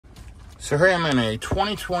So here I am in a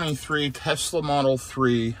 2023 Tesla Model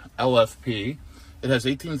 3 LFP. It has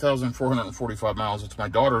 18,445 miles. It's my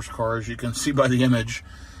daughter's car, as you can see by the image.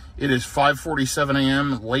 It is 5:47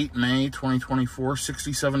 a.m., late May 2024,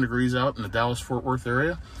 67 degrees out in the Dallas-Fort Worth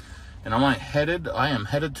area. And I am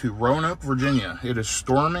headed to Roanoke, Virginia. It is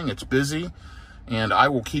storming, it's busy, and I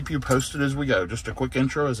will keep you posted as we go. Just a quick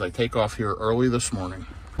intro as I take off here early this morning.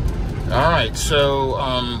 All right,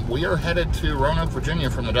 so we are headed to Roanoke, Virginia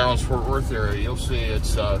from the Dallas-Fort Worth area. You'll see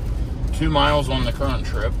it's 2 miles on the current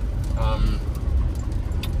trip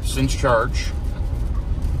since charge.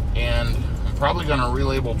 And I'm probably going to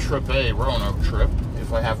relabel Trip A Roanoke Trip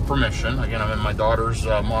if I have permission. Again, I'm in my daughter's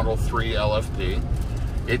Model 3 LFP.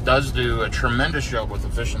 It does do a tremendous job with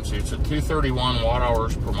efficiency. It's at 231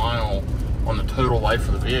 watt-hours per mile on the total life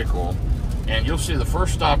of the vehicle. And you'll see the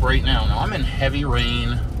first stop right now. Now, I'm in heavy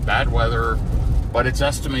rain, bad weather, but it's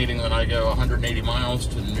estimating that I go 180 miles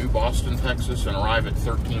to New Boston, Texas, and arrive at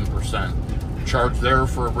 13%. Charge there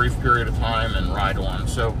for a brief period of time and ride on.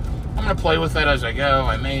 So I'm going to play with that as I go.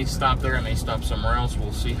 I may stop there, I may stop somewhere else.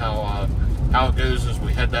 We'll see how it goes as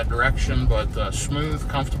we head that direction. But smooth,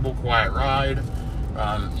 comfortable, quiet ride.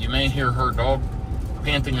 You may hear her dog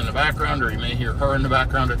panting in the background, or you may hear her in the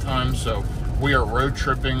background at times. So we are road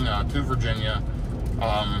tripping to Virginia.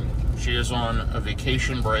 She is on a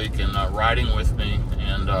vacation break and riding with me,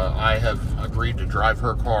 and I have agreed to drive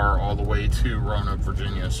her car all the way to Roanoke,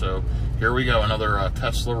 Virginia. So here we go, another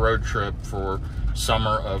Tesla road trip for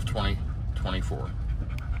summer of 2024.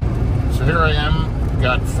 So here I am,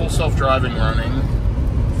 got full self-driving running,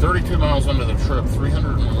 32 miles into the trip,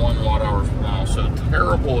 301 watt-hours per mile, so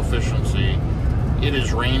terrible efficiency. It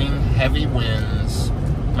is raining, heavy winds,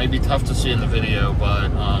 may be tough to see in the video, but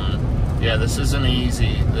yeah, this isn't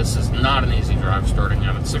easy. This is not an easy drive starting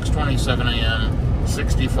out at 6:27 a.m.,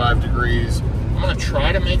 65 degrees. I'm going to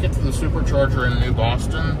try to make it to the supercharger in New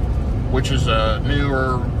Boston, which is a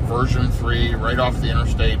newer version 3 right off the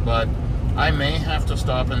interstate, but I may have to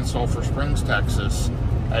stop in Sulphur Springs, Texas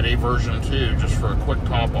at a version 2 just for a quick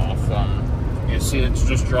top off. You see it's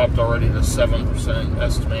just dropped already to 7%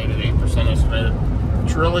 estimated, 8% estimated.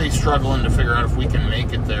 It's really struggling to figure out if we can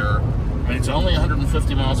make it there. I mean, it's only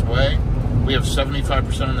 150 miles away. We have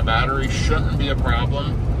 75% in the battery. Shouldn't be a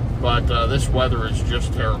problem, but this weather is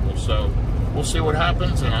just terrible. So we'll see what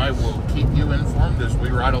happens, and I will keep you informed as we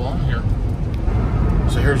ride along here.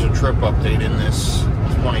 So here's a trip update in this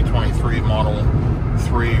 2023 Model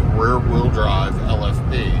 3 rear-wheel drive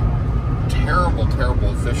LFP. Terrible,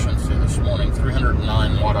 terrible efficiency this morning,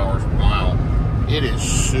 309 watt-hours per mile. It is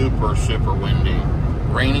super, super windy,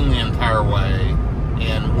 raining the entire way,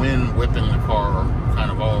 and wind whipping the car kind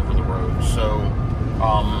of all over the road. So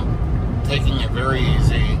taking it very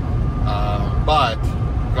easy, but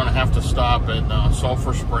going to have to stop at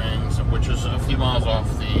Sulphur Springs, which is a few miles off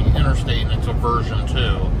the interstate, and it's a version 2.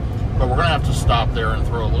 But we're going to have to stop there and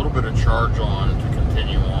throw a little bit of charge on to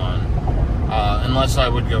continue on. Unless I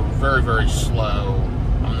would go very, very slow,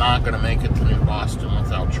 I'm not going to make it to New Boston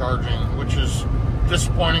without charging, which is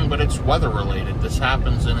disappointing, but it's weather related. This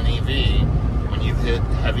happens in an EV. When you hit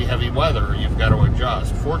heavy, heavy weather, you've got to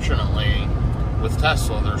adjust. Fortunately, with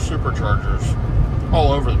Tesla, there's superchargers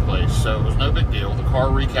all over the place, so it was no big deal. The car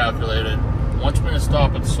recalculated, wants me to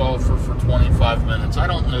stop at Sulphur for 25 minutes. I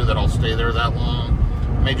don't know that I'll stay there that long.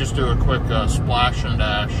 May just do a quick splash and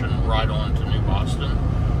dash and ride on to New Boston.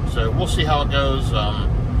 So we'll see how it goes.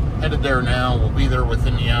 Headed there now. We'll be there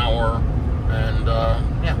within the hour, and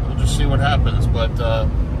yeah, we'll just see what happens. But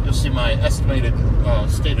you'll see my estimated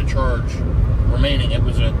state of charge remaining. It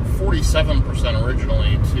was at 47%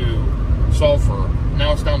 originally to Sulphur.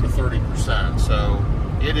 Now it's down to 30%. So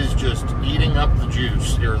it is just eating up the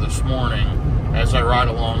juice here this morning as I ride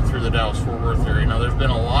along through the Dallas-Fort Worth area. Now, there's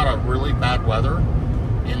been a lot of really bad weather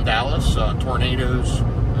in Dallas, tornadoes,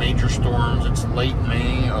 major storms. It's late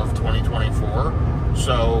May of 2024,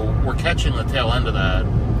 so we're catching the tail end of that,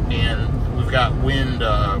 and we've got wind,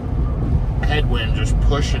 headwind just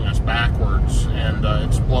pushing us backwards, and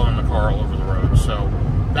it's blowing the car all over the road. So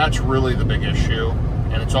that's really the big issue,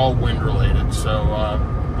 and it's all wind related. So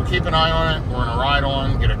we'll keep an eye on it. We're going to ride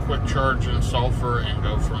on, get a quick charge in Sulphur, and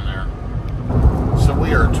go from there. So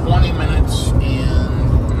we are 20 minutes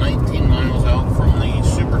and 19 miles out from the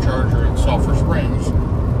supercharger in Sulphur Springs.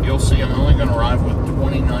 You'll see I'm only going to arrive with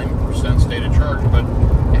 29% state of charge, but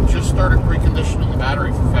it just started preconditioning the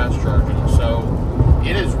battery for fast charging. So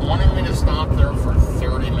it is wanting me to stop there for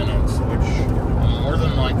 30 minutes, which I'm more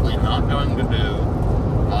than likely not going to do.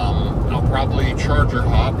 I'll probably charger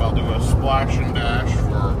hop. I'll do a splash and dash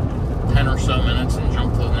for 10 or so minutes and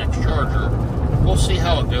jump to the next charger. We'll see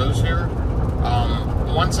how it goes here.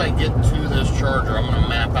 once I get to this charger, I'm going to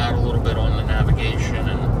map out a little bit on the navigation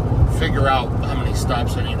and figure out how many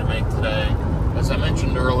stops I need to make today. As I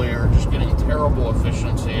mentioned earlier, just getting terrible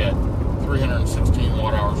efficiency at 316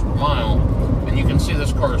 watt-hours per mile. And you can see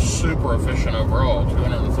this car is super efficient overall,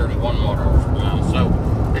 231 watt-hours per mile.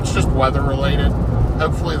 So it's just weather-related.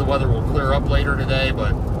 Hopefully the weather will clear up later today,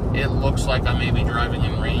 but it looks like I may be driving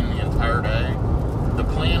in rain the entire day. The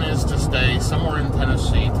plan is to stay somewhere in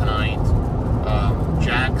Tennessee tonight,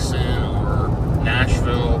 Jackson or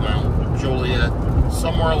Nashville, Mount Juliet,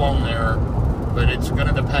 somewhere along there. But it's going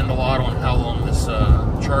to depend a lot on how long this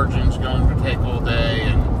charging is going to take all day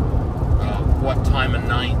and what time of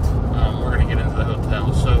night we're going to get into the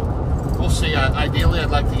hotel. So we'll see. Ideally, I'd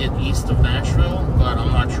like to get east of Nashville, but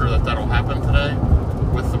I'm not sure that that'll happen today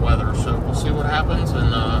with the weather. So we'll see what happens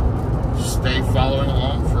and stay following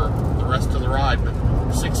along for the rest of the ride. But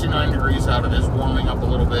 69 degrees out, it is warming up a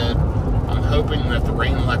little bit. I'm hoping that the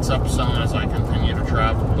rain lets up some as I continue to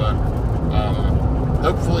travel, but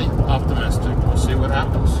hopefully optimistic. We'll see what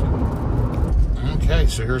happens. Okay,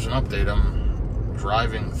 so here's an update. I'm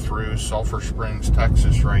driving through Sulphur Springs,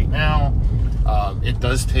 Texas right now. It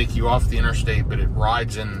does take you off the interstate, but it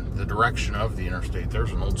rides in the direction of the interstate.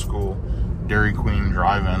 There's an old school Dairy Queen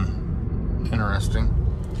drive-in. Interesting.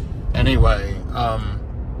 Anyway,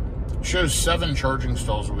 shows 7 charging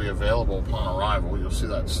stalls will be available upon arrival. You'll see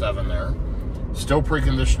that 7 there. Still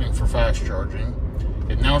preconditioning for fast charging.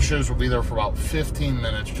 It now shows we'll be there for about 15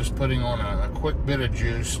 minutes, just putting on a quick bit of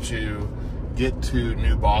juice to get to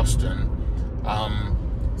New Boston.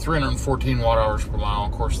 314 watt-hours per mile.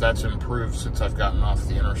 Of course, that's improved since I've gotten off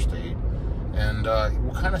the interstate. And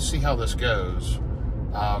we'll kind of see how this goes.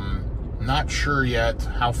 Not sure yet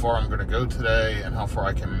how far I'm going to go today and how far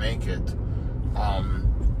I can make it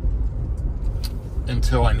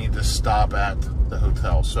until I need to stop at the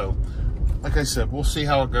hotel. So, like I said, we'll see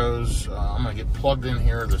how it goes. I'm going to get plugged in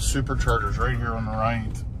here. The supercharger's right here on the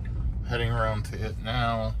right. Heading around to it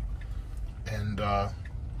now. And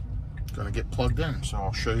going to get plugged in. So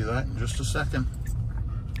I'll show you that in just a second.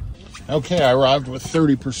 Okay, I arrived with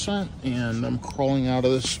 30% and I'm crawling out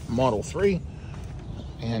of this Model 3.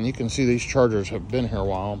 And you can see these chargers have been here a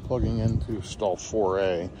while. I'm plugging into stall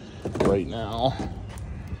 4A right now.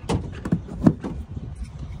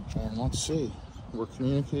 And let's see. We're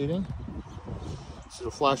communicating. So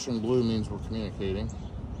the flashing blue means we're communicating.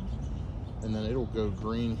 And then it'll go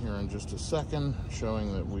green here in just a second,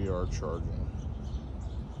 showing that we are charging.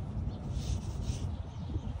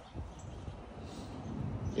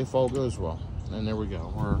 If all goes well. And there we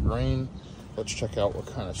go. We're green. Let's check out what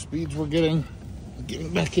kind of speeds we're getting.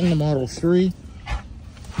 Getting back in the Model 3.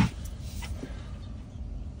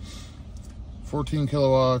 14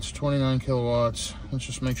 kilowatts, 29 kilowatts. Let's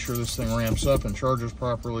just make sure this thing ramps up and charges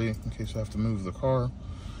properly in case I have to move the car.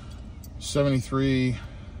 73,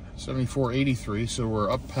 74, 83. So we're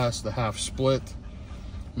up past the half split,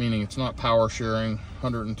 meaning it's not power sharing.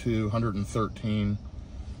 102, 113.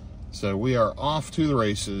 So we are off to the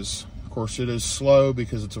races. Of course, it is slow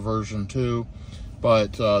because it's a version 2.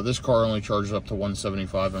 But this car only charges up to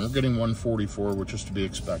 175, and we're getting 144, which is to be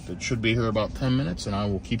expected. Should be here about 10 minutes, and I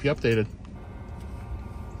will keep you updated.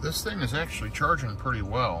 This thing is actually charging pretty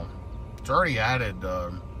well. It's already added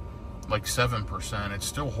like 7%. It's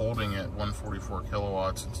still holding at 144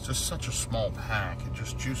 kilowatts. It's just such a small pack. It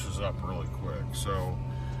just juices up really quick. So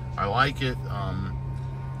I like it.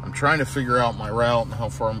 I'm trying to figure out my route and how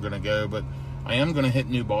far I'm going to go, but I am going to hit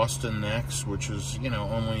New Boston next, which is, you know,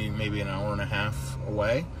 only maybe an hour and a half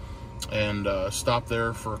away, and stop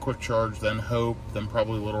there for a quick charge, then Hope, then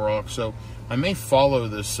probably Little Rock. So I may follow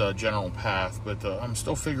this general path, but I'm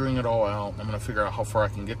still figuring it all out. I'm going to figure out how far I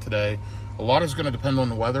can get today. A lot is going to depend on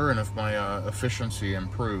the weather and if my efficiency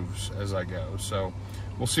improves as I go. So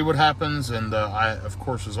we'll see what happens, and of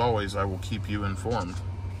course, as always, I will keep you informed.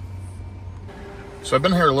 So I've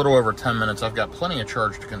been here a little over 10 minutes. I've got plenty of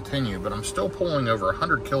charge to continue, but I'm still pulling over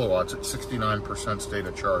 100 kilowatts at 69% state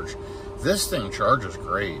of charge. This thing charges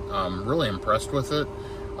great. I'm really impressed with it.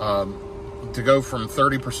 To go from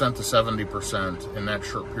 30% to 70% in that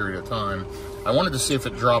short period of time, I wanted to see if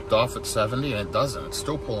it dropped off at 70, and it doesn't. It's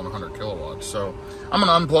still pulling 100 kilowatts. So I'm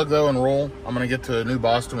going to unplug, though, and roll. I'm going to get to New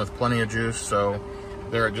Boston with plenty of juice. So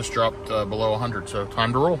there, it just dropped below 100, so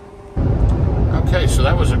time to roll. Okay, so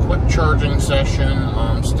that was a quick charging session.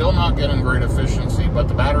 Still not getting great efficiency, but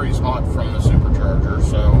the battery's hot from the supercharger,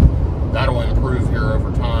 so that'll improve here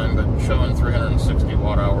over time, but showing 360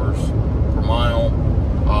 watt-hours per mile.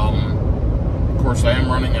 Of course, I am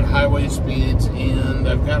running at highway speeds, and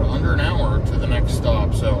I've got under an hour to the next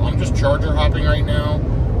stop, so I'm just charger hopping right now.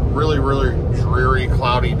 Really, really dreary,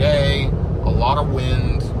 cloudy day. A lot of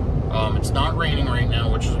wind. It's not raining right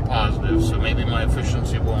now, which is a positive, so maybe my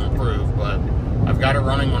efficiency will improve, but I've got it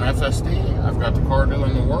running on FSD. I've got the car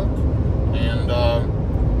doing the work, and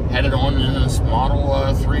headed on in this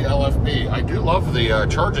Model 3 LFP. I do love the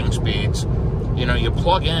charging speeds. You know, you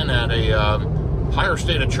plug in at a higher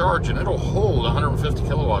state of charge and it'll hold 150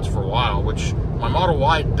 kilowatts for a while, which my Model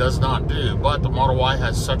Y does not do, but the Model Y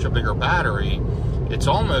has such a bigger battery, it's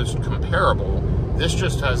almost comparable. This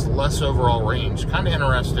just has less overall range. Kind of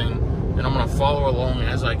interesting, and I'm going to follow along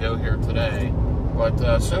as I go here today.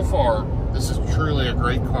 But so far, this is truly a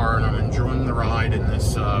great car, and I'm enjoying the ride in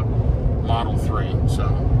this Model 3,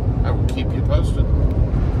 so I will keep you posted.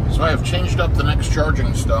 So I have changed up the next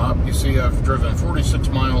charging stop. You see I've driven 46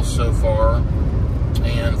 miles so far,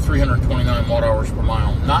 and 329 watt hours per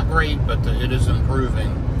mile. Not great, but it is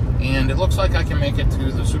improving. And it looks like I can make it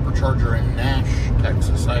to the supercharger in Nash,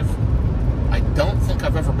 Texas. I don't think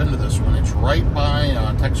I've ever been to this one. It's right by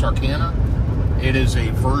Texarkana. It is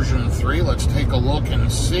a version 3. Let's take a look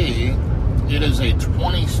and see. It is a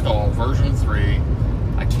 20 stall version 3.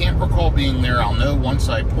 I can't recall being there. I'll know once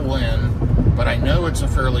I pull in, but I know it's a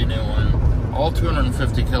fairly new one. All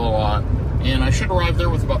 250 kilowatt, and I should arrive there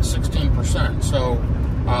with about 16%. So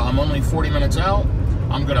I'm only 40 minutes out.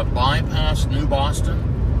 I'm gonna bypass New Boston,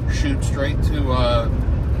 shoot straight to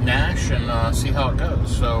Nash, and see how it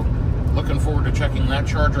goes. So looking forward to checking that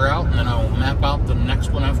charger out, and then I'll map out the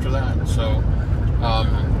next one after that. So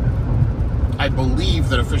I believe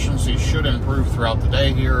that efficiency should improve throughout the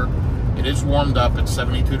day here. It is warmed up. It's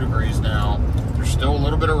 72 degrees now. There's still a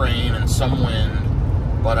little bit of rain and some wind,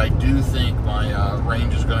 but I do think my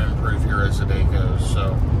range is going to improve here as the day goes.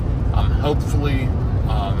 So hopefully,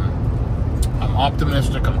 I'm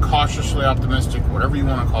optimistic. I'm cautiously optimistic, whatever you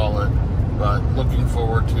want to call it, but looking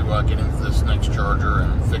forward to getting to this next charger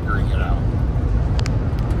and figuring it out.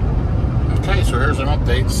 Okay, so here's an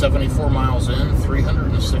update. 74 miles in,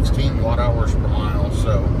 316 watt hours per mile.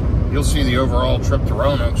 So you'll see the overall trip to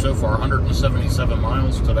Roanoke so far, 177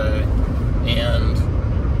 miles today, and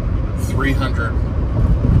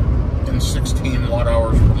 316 watt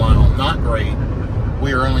hours per mile. Not great.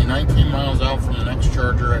 We are only 19 miles out from the next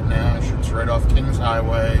charger at Nash. It's right off Kings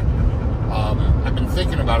Highway. I've been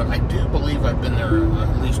thinking about it. I do believe I've been there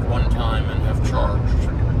at least one time and have charged.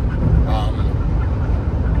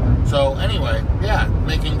 So anyway, yeah,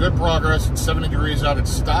 making good progress. It's 70 degrees out. It's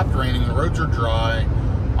stopped raining. The roads are dry.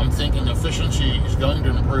 I'm thinking efficiency is going to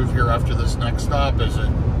improve here after this next stop as it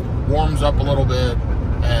warms up a little bit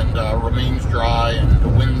and remains dry and the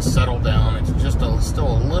winds settle down. It's just still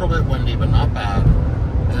a little bit windy, but not bad.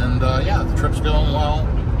 And yeah, the trip's going well.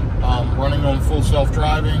 Running on full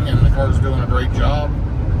self-driving, and the car's doing a great job.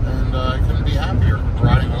 And I couldn't be happier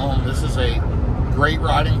riding along. This is a great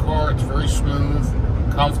riding car. It's very smooth,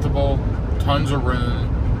 comfortable, tons of room,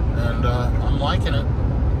 and I'm liking it.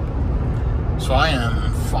 So I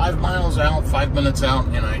am 5 miles out, 5 minutes out,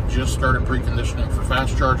 and I just started preconditioning for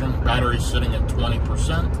fast charging. Battery's sitting at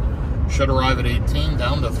 20%. Should arrive at 18,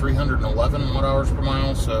 down to 311 watt hours per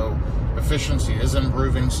mile. So efficiency is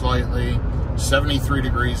improving slightly. 73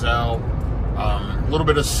 degrees out. A little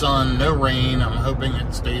bit of sun, no rain. I'm hoping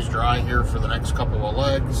it stays dry here for the next couple of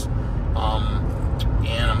legs.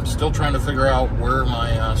 And I'm still trying to figure out where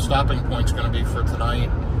my stopping point's going to be for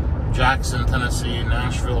tonight. Jackson, Tennessee,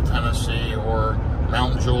 Nashville, Tennessee, or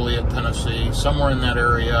Mount Juliet, Tennessee, somewhere in that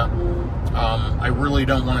area. I really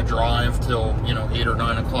don't want to drive till, 8 or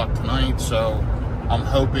 9 o'clock tonight, so I'm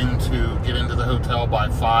hoping to get into the hotel by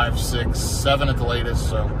 5, 6, 7 at the latest,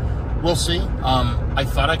 so we'll see. I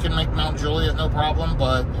thought I could make Mount Juliet no problem,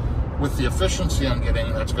 but with the efficiency I'm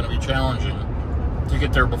getting, that's going to be challenging to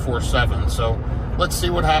get there before 7, so let's see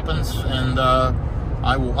what happens, and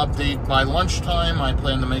I will update by lunchtime. I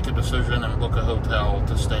plan to make a decision and book a hotel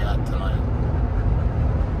to stay at tonight.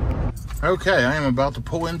 Okay, I am about to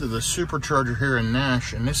pull into the supercharger here in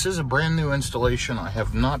Nash, and this is a brand new installation. I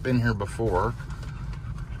have not been here before.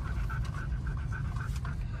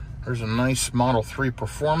 There's a nice Model 3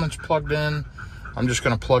 Performance plugged in. I'm just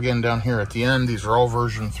going to plug in down here at the end. These are all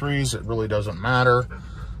version 3s. It really doesn't matter.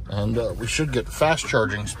 And we should get fast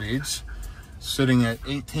charging speeds. Sitting at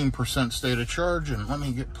 18% state of charge, and let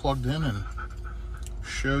me get plugged in and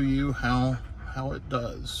show you how it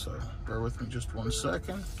does. So bear with me just 1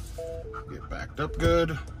 second. Get backed up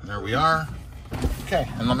good. There we are. Okay,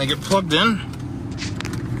 and let me get plugged in.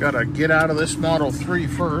 Gotta get out of this Model 3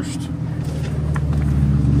 first.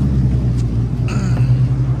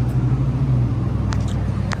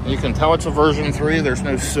 You can tell it's a version 3. There's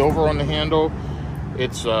no silver on the handle.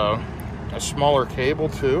 It's a smaller cable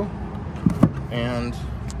too. And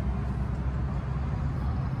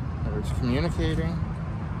there It's communicating.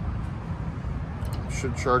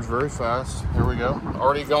 Should charge very fast. Here we go.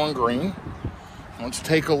 Already going green. Let's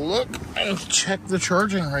take a look and check the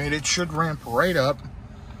charging rate. It should ramp right up.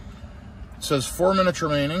 It says 4 minutes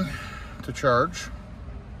remaining to charge.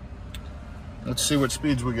 Let's see what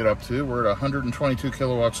speeds we get up to. We're at 122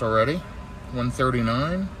 kilowatts already.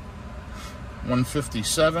 139,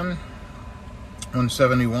 157,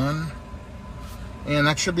 171. And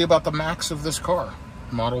that should be about the max of this car,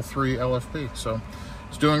 Model 3 LFP. So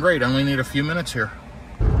it's doing great. I only need a few minutes here.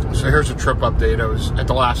 So here's a trip update. I was at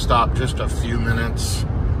the last stop just a few minutes.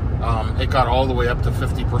 It got all the way up to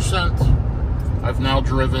 50%. I've now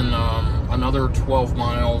driven another 12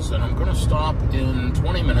 miles, and I'm going to stop in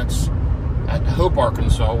 20 minutes at Hope,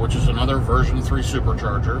 Arkansas, which is another version 3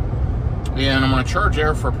 supercharger. And I'm going to charge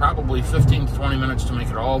there for probably 15 to 20 minutes to make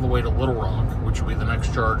it all the way to Little Rock, which will be the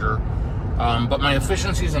next charger. But my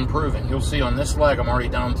efficiency is improving. You'll see on this leg, I'm already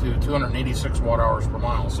down to 286 watt-hours per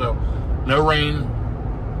mile. So no rain,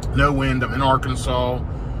 no wind. I'm in Arkansas.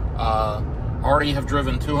 Already have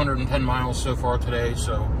driven 210 miles so far today,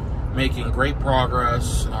 so making great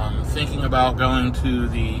progress. Thinking about going to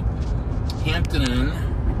the Hampton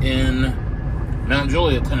Inn in Mount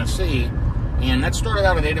Juliet, Tennessee, and that started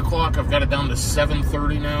out at 8 o'clock. I've got it down to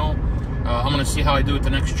 7:30 now. I'm going to see how I do at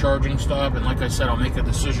the next charging stop, and like I said, I'll make a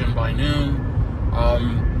decision by noon.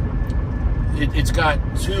 It's got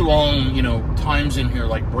too long, times in here,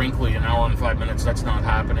 like Brinkley, an hour and 5 minutes. That's not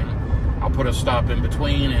happening. I'll put a stop in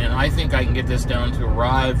between, and I think I can get this down to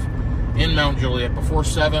arrive in Mount Juliet before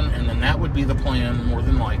 7, and then that would be the plan, more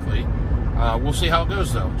than likely. We'll see how it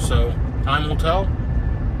goes, though. So time will tell.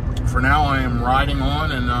 For now, I am riding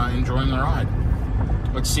on and enjoying the ride.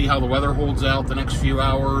 Let's see how the weather holds out the next few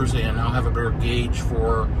hours, and I'll have a better gauge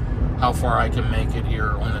for how far I can make it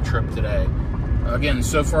here on the trip today. Again,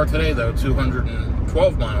 so far today, though,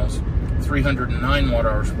 212 miles, 309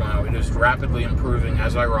 watt-hours per mile. It is rapidly improving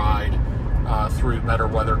as I ride through better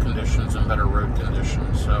weather conditions and better road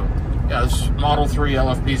conditions. So, yeah, this Model 3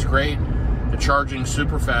 LFP is great. The charging's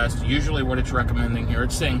super fast. Usually what it's recommending here,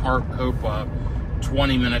 it's saying Hope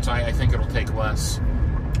 20 minutes. I think it'll take less.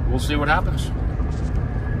 We'll see what happens.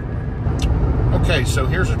 Okay, so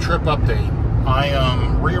here's a trip update.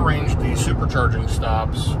 I rearranged the supercharging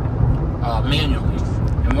stops manually.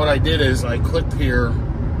 And what I did is I clicked here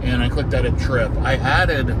and I clicked edit trip. I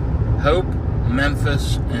added Hope,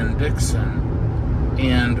 Memphis, and Dixon.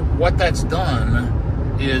 And what that's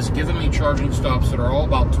done is given me charging stops that are all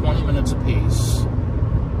about 20 minutes apiece.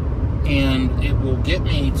 And it will get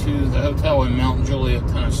me to the hotel in Mount Juliet,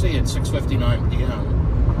 Tennessee at 6:59 p.m.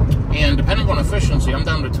 And depending on efficiency, I'm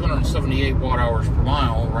down to 278 watt-hours per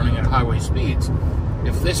mile running at highway speeds.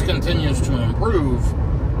 If this continues to improve,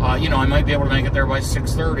 I might be able to make it there by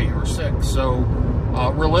 6:30 or 6. So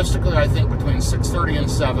realistically, I think between 6:30 and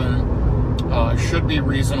 7 should be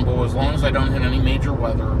reasonable as long as I don't hit any major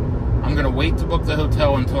weather. I'm going to wait to book the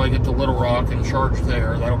hotel until I get to Little Rock and charge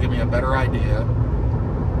there. That'll give me a better idea.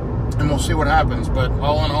 And we'll see what happens. But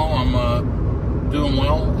all in all, I'm doing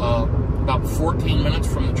well. About 14 minutes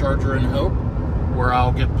from the charger in Hope, where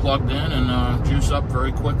I'll get plugged in and juice up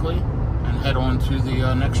very quickly and head on to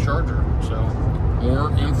the next charger. So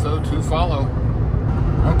more info to follow.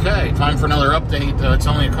 Okay, time for another update. It's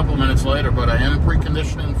only a couple of minutes later, but I am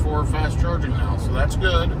preconditioning for fast charging now, so that's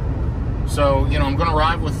good. So, I'm going to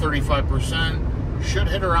arrive with 35%. Should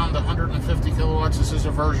hit around 150 kilowatts. This is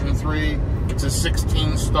a version 3. It's a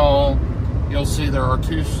 16 stall. You'll see there are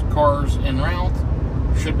 2 cars en route.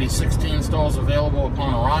 Should be 16 stalls available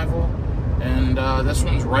upon arrival. And this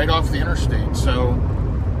one's right off the interstate. So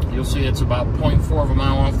you'll see it's about 0.4 of a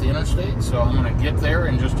mile off the interstate. So I'm going to get there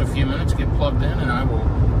in just a few minutes, get plugged in, and I will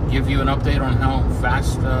give you an update on how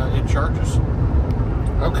fast it charges.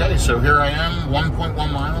 Okay, so here I am,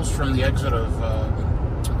 1.1 miles from the exit of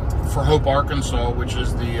for Hope, Arkansas, which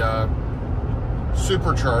is the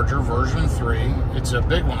supercharger version 3. It's a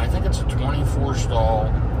big one. I think it's a 24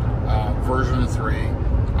 stall version 3.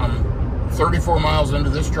 I'm 34 miles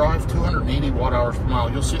into this drive, 280 watt-hours per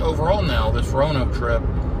mile. You'll see overall now this Roanoke trip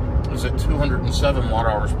is at 207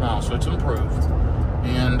 watt-hours per mile, so it's improved.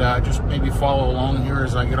 And just maybe follow along here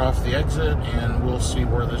as I get off the exit, and we'll see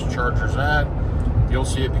where this charger's at. You'll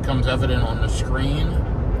see it becomes evident on the screen.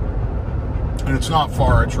 And it's not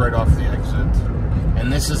far, it's right off the exit.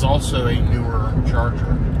 And this is also a newer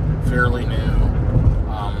charger, fairly new,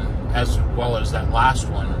 as well as that last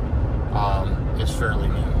one is fairly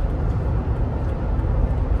new.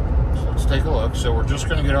 So let's take a look. So we're just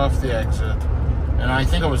going to get off the exit. And I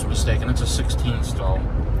think I was mistaken, it's a 16 stall.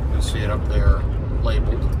 You'll see it up there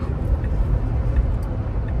labeled.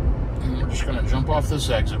 And we're just going to jump off this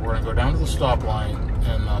exit. We're going to go down to the stop line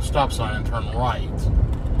and stop sign and turn right.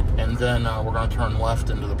 And then we're going to turn left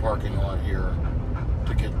into the parking lot here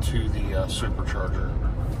to get to the supercharger.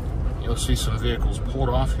 You'll see some vehicles pulled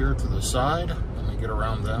off here to the side. Let me get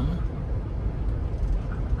around them.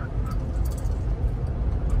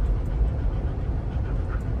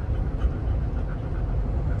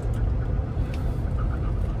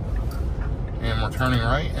 And we're turning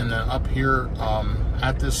right, and then up here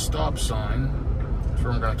at this stop sign, so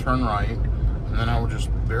I'm going to turn right, and then I will just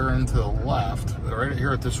bear into the left, right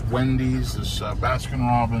here at this Wendy's, this Baskin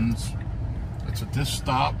Robbins. It's at this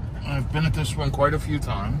stop. I've been at this one quite a few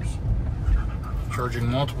times, charging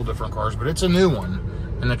multiple different cars, but it's a new one,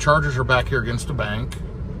 and the chargers are back here against the bank.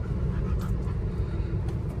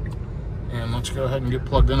 And let's go ahead and get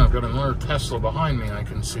plugged in. I've got another Tesla behind me I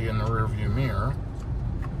can see in the rear view mirror.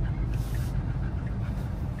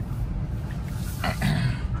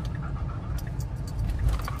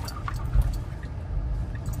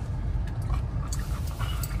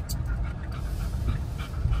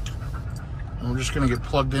 We're just going to get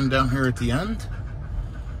plugged in down here at the end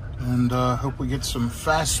and hope we get some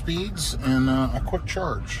fast speeds and a quick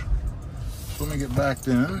charge. So let me get backed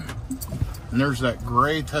in. And there's that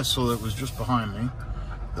gray Tesla that was just behind me.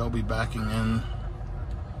 They'll be backing in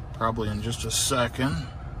probably in just a second.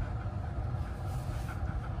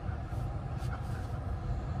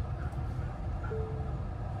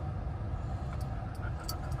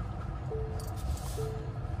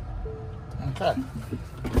 Okay.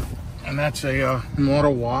 And that's a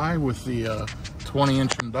Model Y with the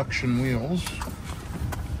 20-inch induction wheels.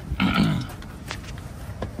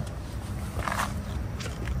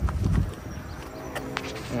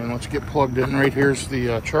 And let's get plugged in. Right here's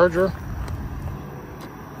the charger.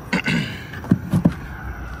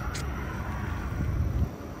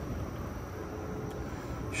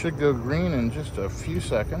 Should go green in just a few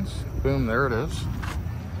seconds. Boom, there it is.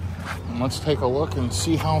 And let's take a look and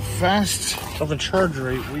see how fast of a charge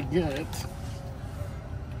rate we get.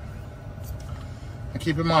 And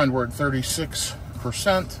keep in mind, we're at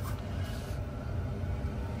 36%.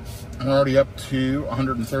 I'm already up to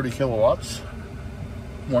 130 kilowatts.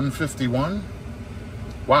 151.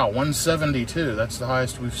 Wow, 172. That's the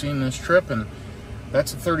highest we've seen this trip, and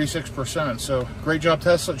that's at 36%. So great job,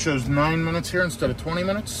 Tesla. It shows 9 minutes here instead of 20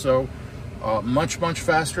 minutes. So much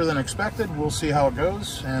faster than expected. We'll see how it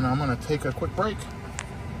goes, and I'm going to take a quick break.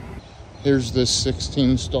 Here's this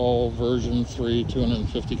 16 stall version 3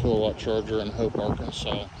 250 kilowatt charger in Hope,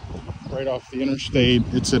 Arkansas. Right off the interstate.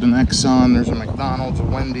 It's at an Exxon. There's a McDonald's, a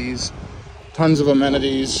Wendy's, tons of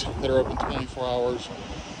amenities that are open 24 hours.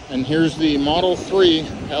 And here's the Model 3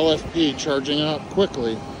 LFP charging up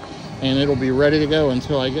quickly, and it'll be ready to go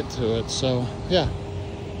until I get to it. So yeah,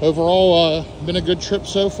 overall been a good trip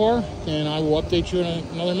so far, and I will update you in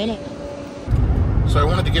another minute. So I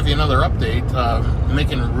wanted to give you another update.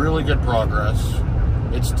 Making really good progress.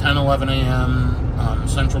 It's 10:11 a.m.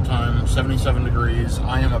 Central Time, 77 degrees.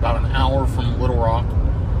 I am about an hour from Little Rock.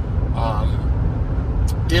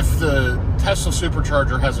 If the Tesla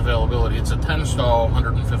supercharger has availability, it's a 10 stall,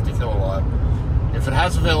 150 kilowatt. If it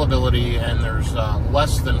has availability and there's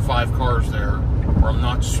less than 5 cars there, where I'm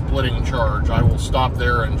not splitting charge, I will stop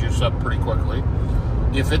there and juice up pretty quickly.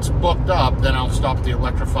 If it's booked up, then I'll stop at the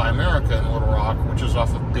Electrify America in Little Rock, which is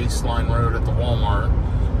off of Baseline Road at the Walmart,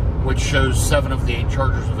 which shows 7 of the 8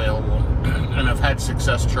 chargers available, and I've had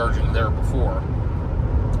success charging there before.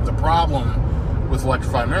 The problem with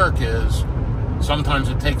Electrify America is sometimes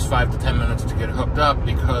it takes 5 to 10 minutes to get hooked up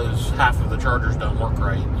because half of the chargers don't work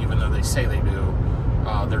right, even though they say they do.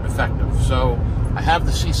 They're defective. So I have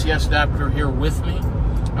the CCS adapter here with me.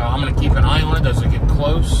 I'm going to keep an eye on it as I get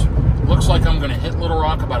close. Looks like I'm going to hit Little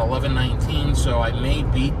Rock about 11:19, so I may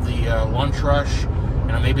beat the lunch rush,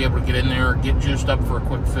 and I may be able to get in there, get juiced up for a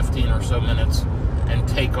quick 15 or so minutes, and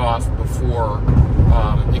take off before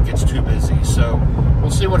it gets too busy. So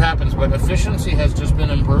we'll see what happens, but efficiency has just been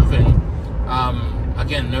improving.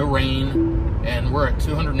 Again, no rain, and we're at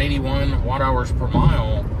 281 watt-hours per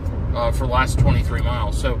mile for the last 23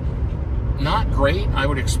 miles. So not great. I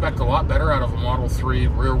would expect a lot better out of a Model 3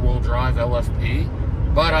 rear-wheel drive LFP,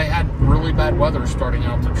 but I had really bad weather starting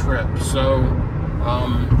out the trip. So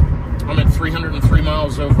I'm at 303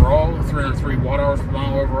 miles overall, 303 watt-hours per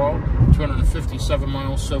mile overall, 257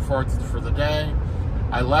 miles so far for the day.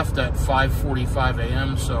 I left at 5:45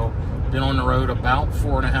 a.m., so been on the road about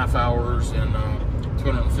 4.5 hours and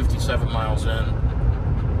 257 miles in.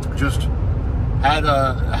 Just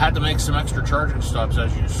had to make some extra charging stops,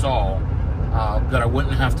 as you saw, that I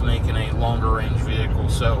wouldn't have to make in a longer range vehicle.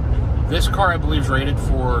 So This car, I believe, is rated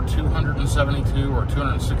for 272 or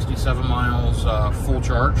 267 miles full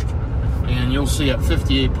charged. And you'll see at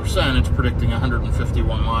 58%, it's predicting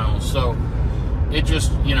 151 miles. So it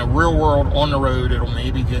just, you know, real world on the road, it'll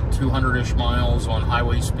maybe get 200-ish miles on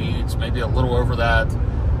highway speeds, maybe a little over that.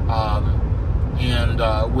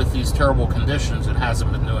 With these terrible conditions, it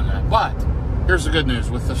hasn't been doing that. But here's the good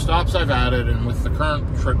news. With the stops I've added and with the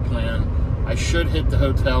current trip plan, I should hit the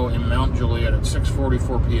hotel in Mount Juliet at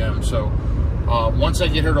 6:44 p.m. So once I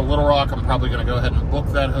get here to Little Rock, I'm probably going to go ahead and book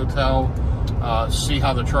that hotel, see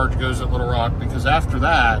how the charge goes at Little Rock, because after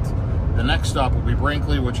that, the next stop will be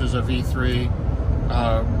Brinkley, which is a V3,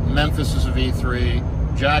 Memphis is a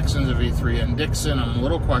V3, Jackson's a V3, and Dixon, I'm a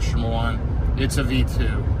little questionable on, it's a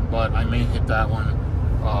V2, but I may hit that one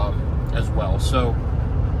as well. So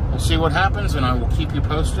we'll see what happens, and I will keep you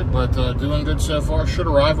posted, but doing good so far. Should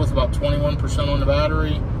arrive with about 21% on the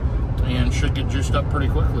battery, and should get juiced up pretty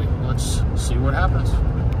quickly. Let's see what happens.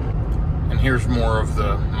 And here's more of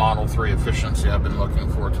the Model 3 efficiency I've been looking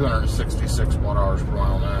for. 266 watt-hours per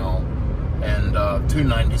mile now, and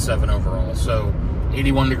 297 overall. So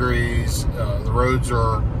 81 degrees, the roads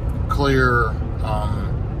are clear,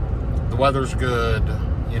 the weather's good,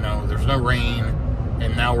 you know, there's no rain,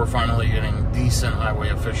 and now we're finally getting decent highway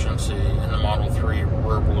efficiency in the Model 3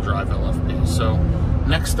 rear-wheel drive LFP. So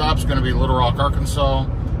next stop's going to be Little Rock, Arkansas.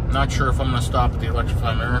 I'm not sure if I'm going to stop at the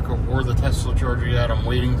Electrify America or the Tesla charger yet. I'm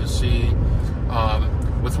waiting to see.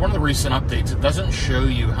 With one of the recent updates, it doesn't show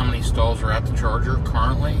you how many stalls are at the charger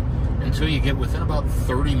currently until you get within about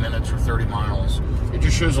 30 minutes or 30 miles. It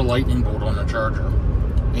just shows a lightning bolt on the charger.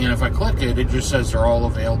 And if I click it, it just says they're all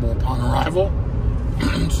available upon arrival.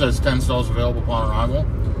 It says 10 stalls available upon arrival.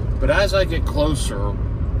 But as I get closer,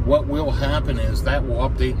 what will happen is that will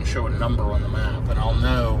update and show a number on the map, and I'll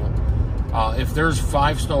know if there's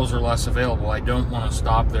 5 stalls or less available. I don't want to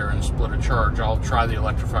stop there and split a charge. I'll try the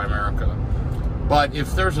Electrify America. But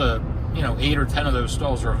if there's 8 or 10 of those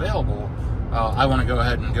stalls are available, I want to go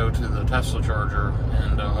ahead and go to the Tesla charger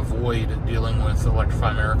and avoid dealing with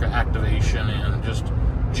Electrify America activation and just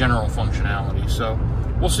general functionality. So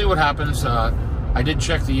we'll see what happens. I did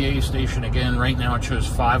check the EA station again. Right now it shows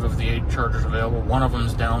 5 of the 8 chargers available. One of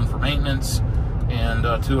them's down for maintenance, and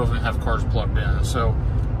 2 of them have cars plugged in. So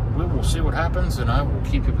we will see what happens, and I will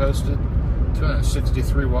keep you posted.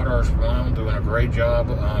 263 watt-hours per mile, doing a great job.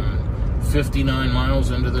 59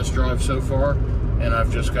 miles into this drive so far, and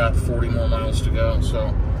I've just got 40 more miles to go.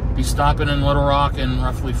 So be stopping in Little Rock in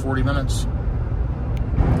roughly 40 minutes.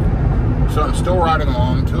 So I'm still riding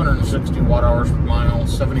along, 260 watt-hours per mile,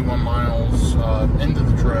 71 miles into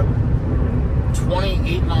the trip,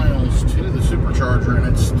 28 miles to the supercharger, and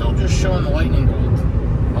it's still just showing the lightning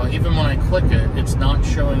bolt. Even when I click it, it's not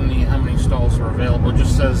showing me how many stalls are available. It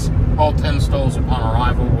just says all 10 stalls upon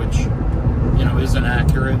arrival, which, you know, isn't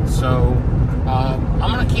accurate. So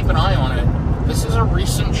I'm going to keep an eye on it. This is a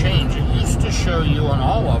recent change. It used to show you on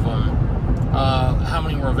all of them how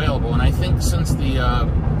many were available, and I think since the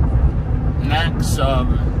NACS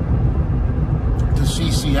to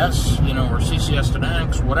CCS, you know, or CCS to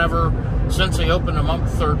NACS, whatever, since they opened them up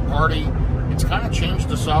third party, it's kind of changed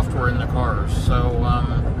the software in the cars. So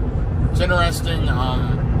it's interesting.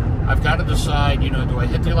 I've got to decide, you know, do I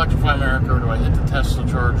hit the Electrify America or do I hit the Tesla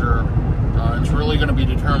charger? It's really going to be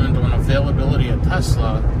determined on availability at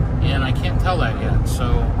Tesla, and I can't tell that yet. So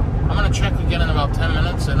I'm going to check again in about 10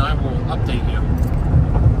 minutes, and I will update you.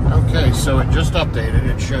 Okay, so it just updated.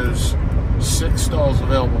 It shows 6 stalls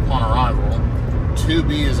available upon arrival.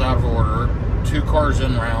 2B is out of order. 2 cars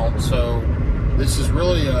en route. So this is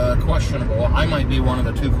really questionable. I might be one of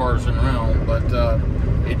the 2 cars en route, but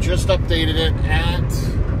it just updated it at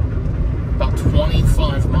about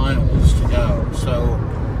 25 miles to go. So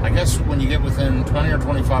I guess when you get within 20 or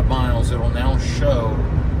 25 miles, it will now show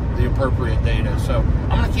the appropriate data. So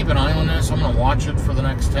I'm going to keep an eye on this. I'm going to watch it for the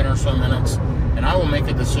next 10 or so minutes, and I will make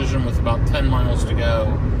a decision with about 10 miles to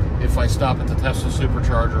go if I stop at the Tesla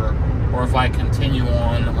supercharger or if I continue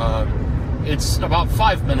on. It's about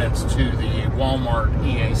 5 minutes to the Walmart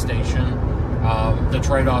EA station that's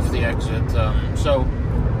right off the exit. So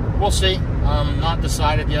we'll see. I'm not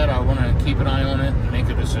decided yet. I want to keep an eye on it and make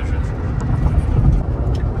a decision.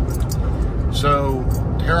 So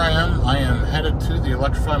here I am. I am headed to the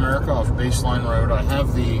Electrify America off Baseline Road. I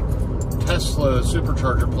have the Tesla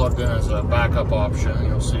supercharger plugged in as a backup option.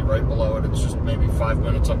 You'll see right below it. It's just maybe 5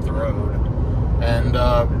 minutes up the road. And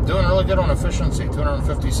doing really good on efficiency.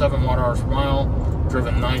 257 watt-hours per mile.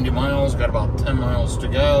 Driven 90 miles. Got about 10 miles to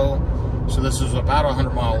go. So this is about a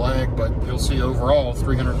 100-mile leg, but you'll see overall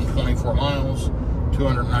 324 miles.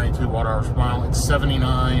 292 watt-hours per mile. It's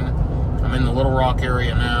 79. I'm in the Little Rock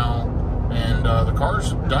area now. and the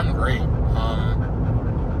car's done great.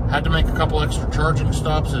 Had to make a couple extra charging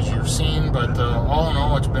stops, as you've seen, but all in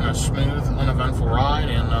all, it's been a smooth, uneventful ride,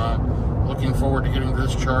 and looking forward to getting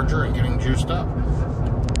this charger and getting juiced up.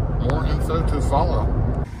 More info to follow.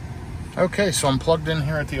 Okay, so I'm plugged in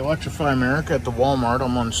here at the Electrify America at the Walmart.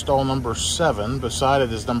 I'm on stall number 7. Beside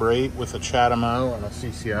it is number 8 with a CHAdeMO and a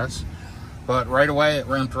CCS. But right away, it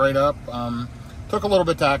ramped right up. Took a little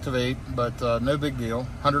bit to activate, but no big deal.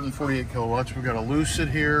 148 kilowatts. We've got a Lucid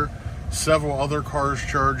here, several other cars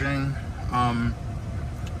charging.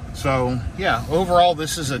 So yeah, overall,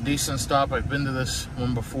 this is a decent stop. I've been to this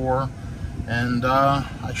one before, and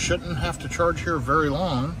I shouldn't have to charge here very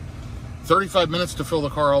long. 35 minutes to fill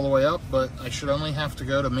the car all the way up, but I should only have to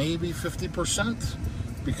go to maybe 50%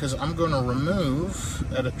 because I'm going to remove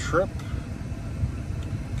edit trip.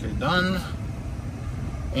 Okay, done.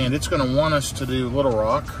 And it's going to want us to do Little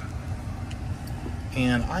Rock.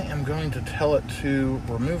 And I am going to tell it to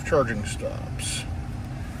remove charging stops.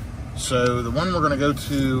 So the one we're going to go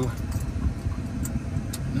to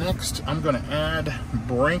next, I'm going to add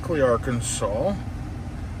Brinkley, Arkansas.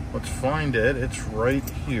 Let's find it. It's right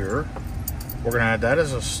here. We're going to add that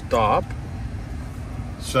as a stop.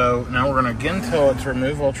 So now we're going to again tell it to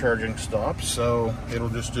remove all charging stops. So it'll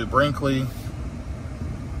just do Brinkley.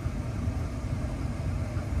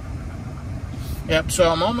 Yep,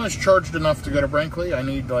 so I'm almost charged enough to go to Brinkley. I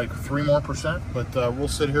need like 3% more, but we'll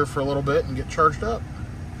sit here for a little bit and get charged up.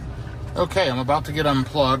 Okay, I'm about to get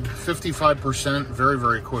unplugged. 55% very,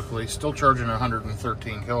 very quickly. Still charging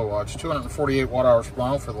 113 kilowatts. 248 watt-hours per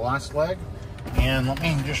mile for the last leg. And let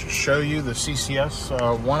me just show you the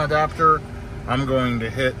CCS 1 adapter. I'm going to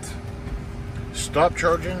hit stop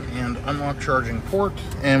charging and unlock charging port,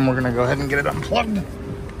 and we're going to go ahead and get it unplugged.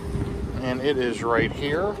 And it is right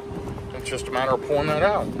here. It's just a matter of pulling that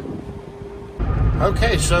out.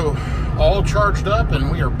 Okay, so all charged up,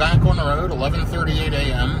 and we are back on the road. 11:38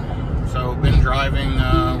 a.m. So been driving,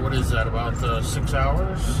 what is that, about 6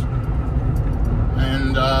 hours?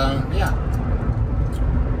 And yeah.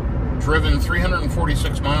 Driven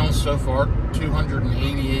 346 miles so far,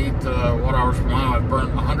 288 watt-hours per mile. I've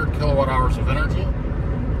burnt 100 kilowatt-hours of energy.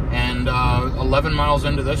 And 11 miles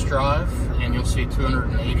into this drive, and you'll see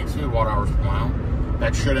 282 watt-hours per mile.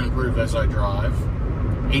 That should improve as I drive.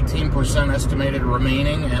 18% estimated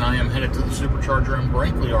remaining, and I am headed to the supercharger in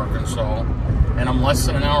Brinkley, Arkansas. And I'm less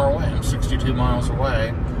than an hour away. I'm 62 miles away.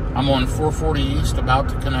 I'm on 440 East, about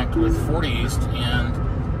to connect with 40 East, and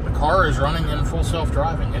the car is running in full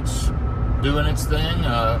self-driving. It's doing its thing.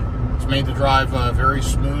 It's made the drive very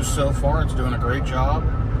smooth so far. It's doing a great job.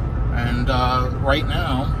 And right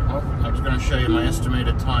now, I was going to show you my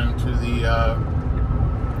estimated time to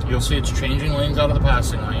the, you'll see it's changing lanes out of the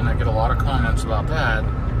passing lane. I get a lot of comments about that.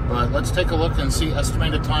 But let's take a look and see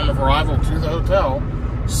estimated time of arrival to the hotel,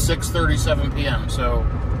 6:37 p.m. So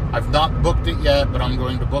I've not booked it yet, but I'm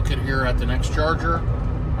going to book it here at the next charger.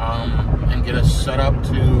 And get us set up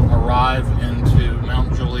to arrive into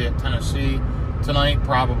Mount Juliet, Tennessee tonight.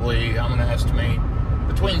 Probably, I'm going to estimate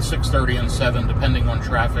between 6:30 and 7, depending on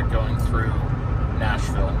traffic going through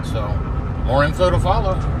Nashville. So, more info to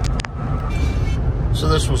follow. So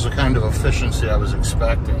this was the kind of efficiency I was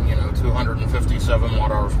expecting. You know, 257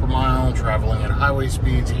 watt-hours per mile, traveling at highway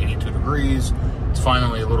speeds, 82 degrees. It's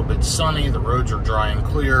finally a little bit sunny. The roads are dry and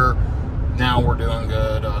clear. Now we're doing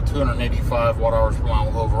good. 285 watt-hours per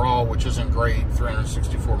mile overall, which isn't great,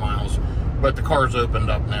 364 miles. But the car's opened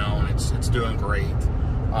up now, and it's doing great.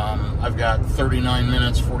 I've got 39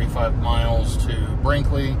 minutes, 45 miles to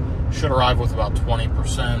Brinkley. Should arrive with about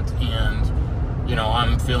 20%, and you know,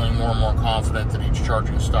 I'm feeling more and more confident that each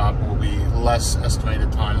charging stop will be less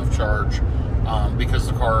estimated time of charge because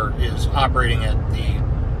the car is operating at the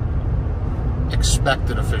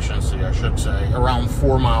expected efficiency, I should say, around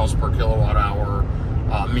 4 miles per kilowatt hour,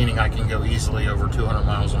 meaning I can go easily over 200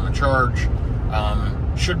 miles on the charge.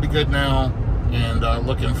 Should be good now, and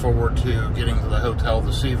looking forward to getting to the hotel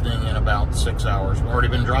this evening in about 6 hours. I've already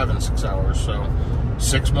been driving 6 hours, so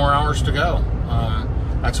 6 more hours to go.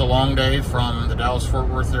 That's a long day from the Dallas-Fort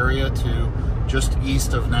Worth area to just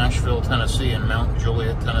east of Nashville, Tennessee, and Mount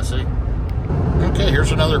Juliet, Tennessee. Okay,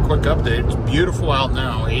 here's another quick update. It's beautiful out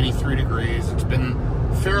now, 83 degrees. It's been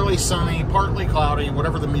fairly sunny, partly cloudy,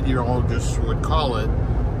 whatever the meteorologists would call it,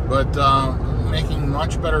 but making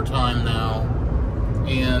much better time now,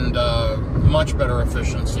 and much better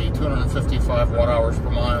efficiency, 255 watt-hours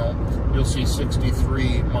per mile. You'll see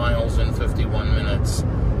 63 miles in 51 minutes.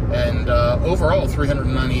 And overall,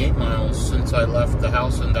 398 miles since I left the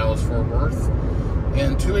house in Dallas-Fort Worth.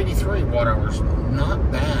 And 283 watt-hours.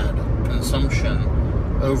 Not bad consumption.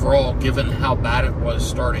 overall, given how bad it was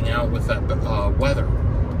starting out with that weather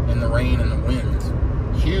and the rain and the wind.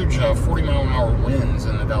 Huge 40-mile-an-hour winds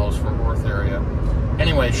in the Dallas-Fort Worth area.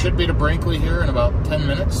 Anyway, should be to Brinkley here in about 10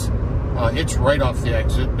 minutes. It's right off the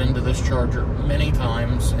exit. Been to this charger many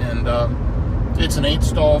times, and it's an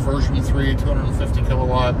 8-stall version 3, 250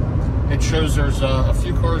 kilowatt. It shows there's a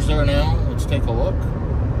few cars there now. Let's take a look.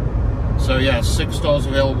 So yeah, 6 stalls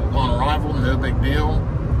available upon arrival, no big deal.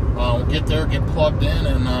 We'll get there, get plugged in,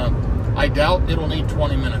 and I doubt it'll need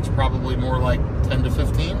 20 minutes, probably more like 10 to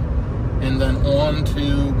 15. And then on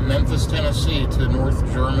to Memphis, Tennessee, to North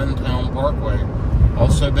Germantown Parkway.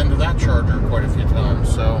 Also been to that charger quite a few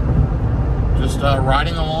times, so just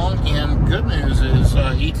riding along. And good news is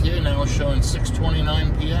ETA now is showing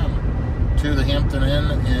 6:29 p.m. to the Hampton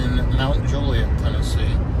Inn in Mount Juliet,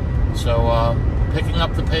 Tennessee. So picking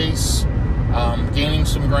up the pace, gaining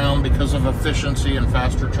some ground because of efficiency and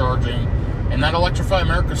faster charging. And that Electrify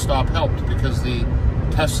America stop helped because the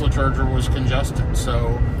Tesla charger was congested.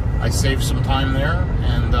 So I saved some time there,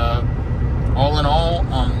 and all in all,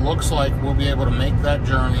 looks like we'll be able to make that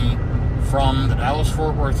journey from the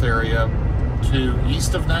Dallas-Fort Worth area to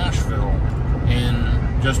east of Nashville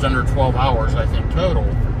in just under 12 hours, I think, total.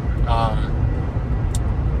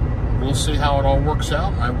 We'll see how it all works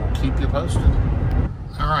out. I will keep you posted.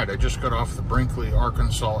 All right, I just got off the Brinkley,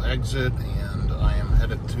 Arkansas exit, and I am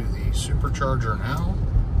headed to the supercharger now,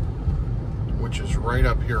 which is right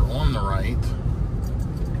up here on the right.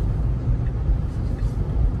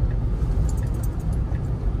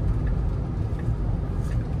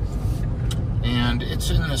 And it's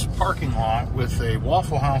in this parking lot with a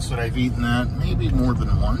Waffle House that I've eaten at maybe more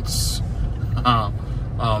than once.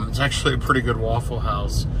 It's actually a pretty good Waffle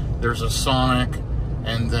House. There's a Sonic,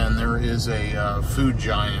 and then there is a Food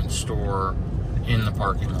Giant store in the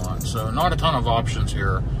parking lot. So not a ton of options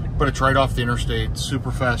here, but it's right off the interstate,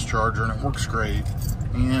 super fast charger, and it works great.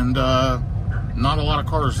 And not a lot of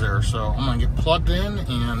cars there, so I'm gonna get plugged in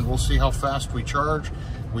and we'll see how fast we charge.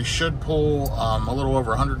 We should pull a little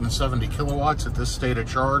over 170 kilowatts at this state of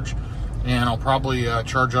charge, and I'll probably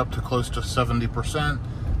charge up to close to 70%.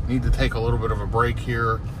 Need to take a little bit of a break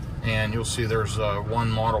here, and you'll see there's one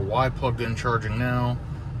Model Y plugged in charging now,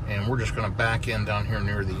 and we're just going to back in down here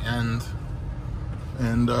near the end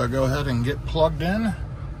and go ahead and get plugged in,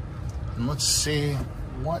 and let's see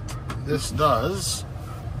what this does.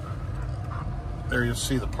 There you'll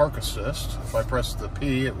see the park assist. If I press the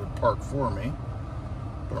P, it would park for me.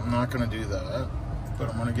 But I'm not going to do that. But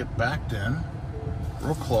I'm going to get backed in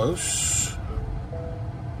real close.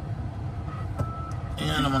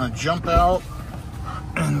 And I'm going to jump out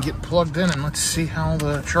and get plugged in, and let's see how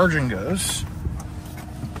the charging goes.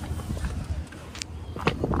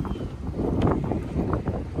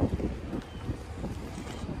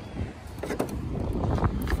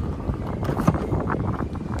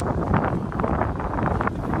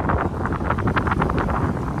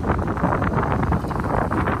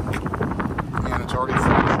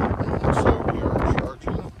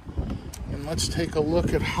 Let's take a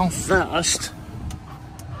look at how fast.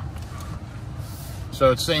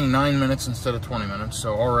 So it's saying 9 minutes instead of 20 minutes.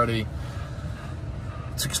 So already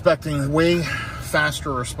it's expecting way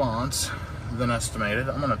faster response than estimated.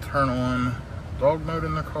 I'm going to turn on dog mode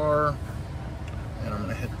in the car, and I'm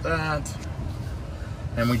going to hit that.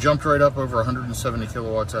 And we jumped right up over 170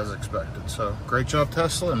 kilowatts as expected. So great job,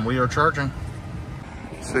 Tesla, and we are charging.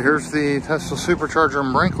 So here's the Tesla supercharger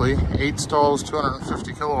in Brinkley. 8 stalls,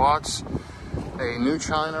 250 kilowatts. A New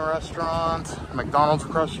China restaurant, McDonald's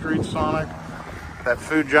across the street, Sonic, that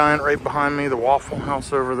Food Giant right behind me, the Waffle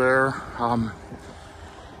House over there.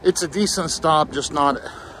 It's a decent stop, just not,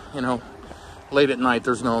 you know, late at night.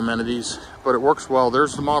 There's no amenities, but it works well.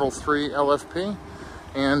 There's the Model 3 LFP,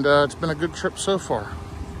 and it's been a good trip so far.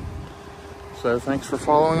 So thanks for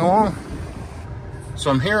following along. So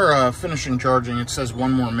I'm here finishing charging. It says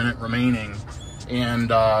 1 more minute remaining. And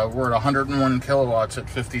we're at 101 kilowatts at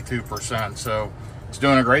 52%, so it's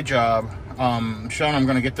doing a great job. Showing I'm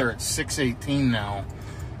going to get there at 6:18 now,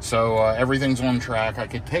 so everything's on track. I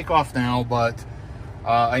could take off now, but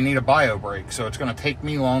I need a bio break, so it's going to take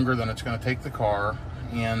me longer than it's going to take the car,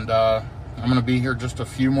 and I'm going to be here just a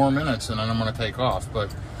few more minutes, and then I'm going to take off.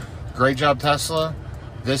 But great job, Tesla.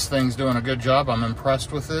 This thing's doing a good job. I'm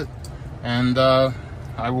impressed with it, and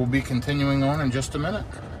I will be continuing on in just a minute.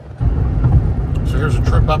 So here's a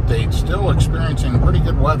trip update. Still experiencing pretty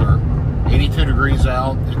good weather. 82 degrees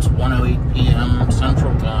out. It's 1:08 p.m.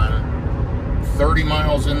 Central Time. 30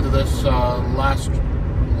 miles into this last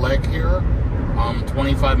leg here.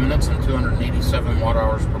 25 minutes and 287 watt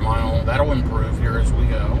hours per mile. That'll improve here as we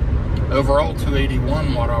go. Overall,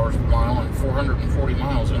 281 watt-hours per mile and 440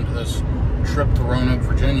 miles into this trip to Roanoke,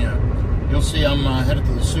 Virginia. You'll see I'm headed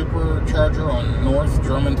to the supercharger on North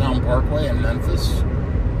Germantown Parkway in Memphis,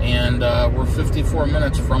 and we're 54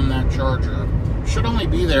 minutes from that charger. Should only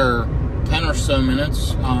be there 10 or so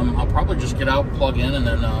minutes. I'll probably just get out, plug in, and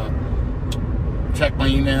then check my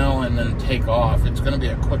email and then take off. It's going to be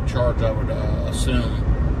a quick charge, I would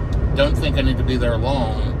assume. Don't think I need to be there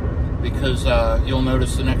long, because you'll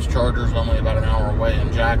notice the next charger is only about an hour away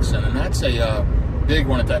in Jackson, and that's a big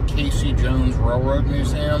one at that Casey Jones Railroad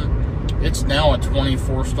Museum. It's now a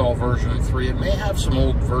 24 stall version 3. It may have some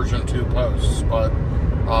old version 2 posts, but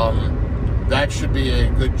that should be a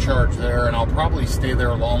good charge there, and I'll probably stay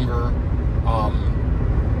there longer.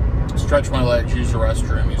 Stretch my legs, use the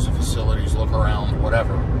restroom, use the facilities, look around,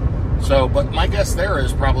 whatever. So, but my guess there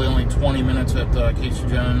is probably only 20 minutes at Casey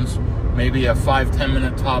Jones, maybe a 5-10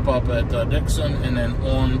 minute top up at Dixon, and then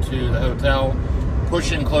on to the hotel,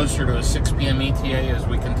 pushing closer to a 6 p.m. ETA as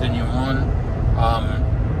we continue on.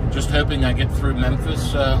 Just hoping I get through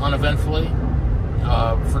Memphis uneventfully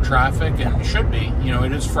for traffic, and it should be. You know,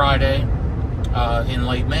 it is Friday in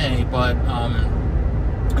late May, but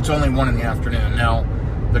it's only 1 in the afternoon. Now,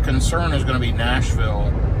 the concern is going to be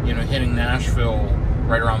Nashville, you know, hitting Nashville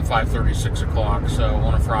right around 5:30, 6 o'clock. So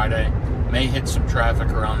on a Friday, may hit some traffic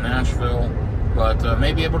around Nashville, but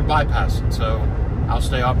may be able to bypass it. So I'll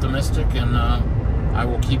stay optimistic, and I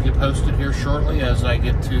will keep you posted here shortly as I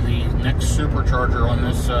get to the next supercharger on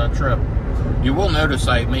this trip. You will notice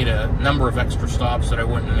I made a number of extra stops that I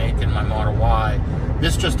wouldn't make in my Model Y.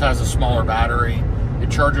 This just has a smaller battery. It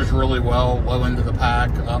charges really well, low into the pack,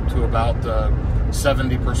 up to about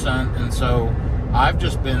 70%. And so I've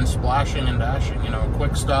just been splashing and dashing, you know, a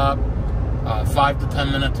quick stop, 5 to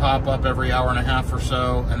 10 minute top up every hour and a half or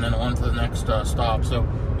so, and then on to the next stop. So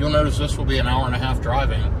you'll notice this will be an hour and a half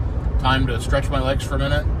driving. Time to stretch my legs for a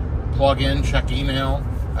minute, plug in, check email,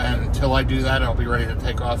 and until I do that, I'll be ready to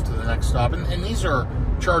take off to the next stop. And these are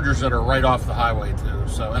chargers that are right off the highway too,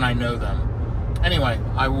 so, and I know them. Anyway,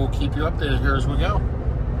 I will keep you updated here as we go.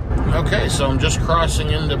 Okay, so I'm just crossing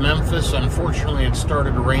into Memphis. Unfortunately, it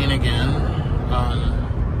started to rain again.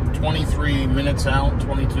 23 minutes out,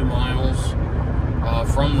 22 miles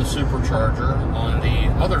from the supercharger on the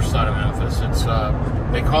other side of Memphis. It's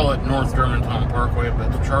they call it North Germantown Parkway,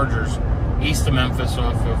 but the charger's east of Memphis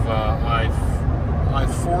off of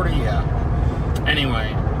I-40. Yeah.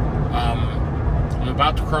 Anyway, I'm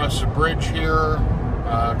about to cross the bridge here,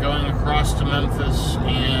 going across to Memphis,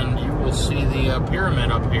 and you will see the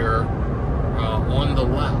pyramid up here on the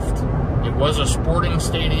left. It was a sporting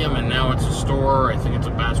stadium, and now it's a store. I think it's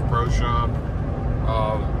a Bass Pro Shop.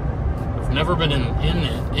 I've never been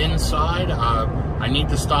inside. I need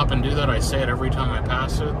to stop and do that. I say it every time I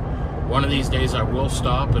pass it. One of these days I will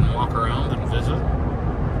stop and walk around and visit.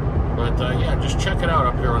 But yeah, just check it out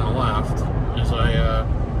up here on the left as I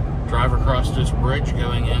drive across this bridge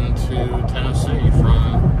going into Tennessee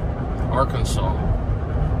from Arkansas.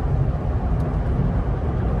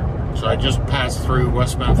 So I just passed through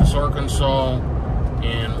West Memphis, Arkansas,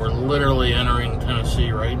 and we're literally entering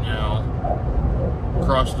Tennessee right now.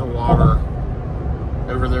 Across the water.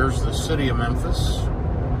 Over there's the city of Memphis,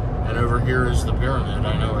 and over here is the pyramid.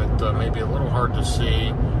 I know it may be a little hard to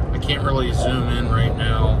see. I can't really zoom in right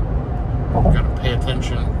now. I've got to pay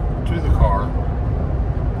attention to the car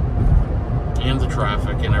and the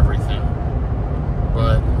traffic and everything.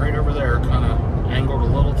 But right over there, kind of angled a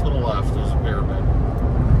little to the left, is a pyramid.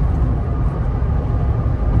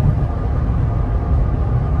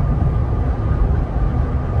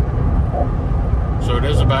 So it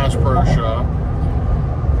is a Bass Pro Shop.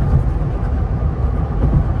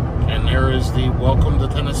 And there is the Welcome to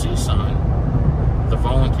Tennessee sign. The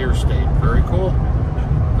volunteer state. Very cool.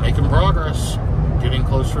 Making progress. Getting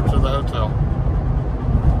closer to the hotel.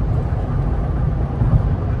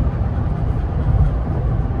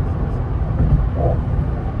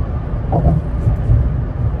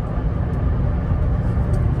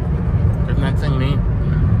 Isn't that thing neat?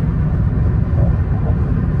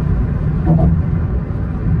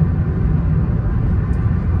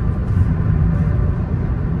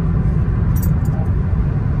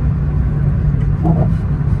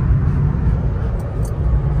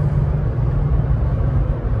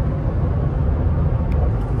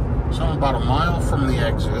 About a mile from the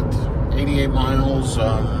exit, 88 miles,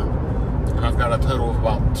 and I've got a total of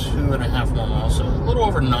about 2.5 more miles, so a little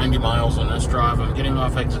over 90 miles on this drive. I'm getting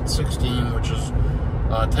off exit 16, which is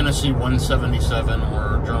Tennessee 177,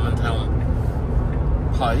 or Germantown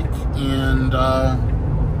Pike, and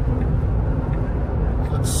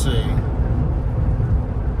let's see,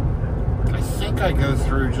 I think think I go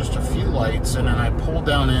through just a few lights, and then I pull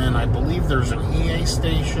down in. I believe there's an EA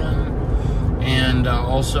station and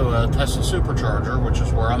also a Tesla supercharger, which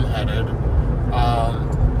is where I'm headed.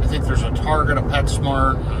 I think there's a Target, a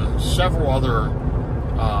PetSmart, and several other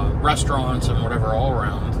restaurants and whatever all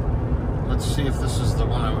around. Let's see if this is the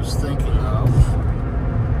one I was thinking of.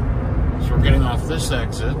 So we're getting off this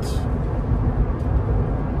exit,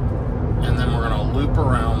 and then we're going to loop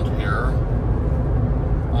around here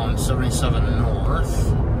on 77 North.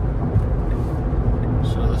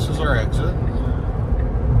 So this is our exit.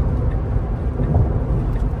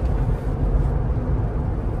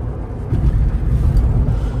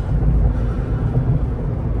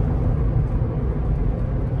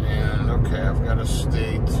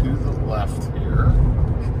 Stay to the left here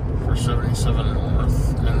for 77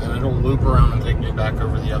 North, and then it'll loop around and take me back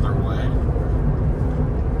over the other way.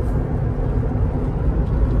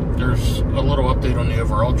 There's a little update on the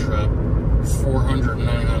overall trip.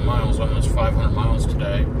 499 miles, almost 500 miles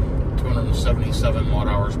today, 277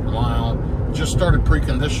 watt-hours per mile. Just started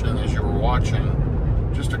preconditioning as you were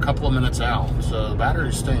watching, just a couple of minutes out. So the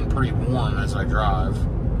battery's staying pretty warm as I drive,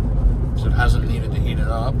 so it hasn't needed to heat it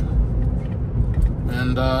up.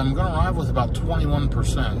 And I'm going to arrive with about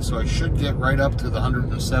 21%, so I should get right up to the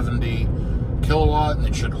 170 kilowatt, and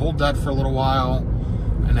it should hold that for a little while,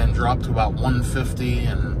 and then drop to about 150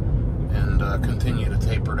 and continue to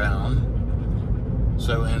taper down.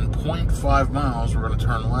 So in 0.5 miles, we're going to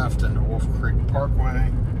turn left into Wolf Creek Parkway.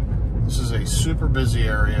 This is a super busy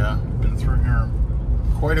area. Been through here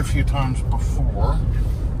quite a few times before.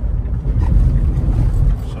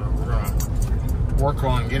 So we're going to work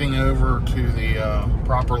on getting over to the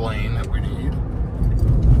proper lane that we need.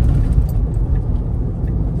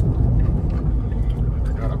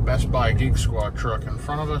 We got a Best Buy Geek Squad truck in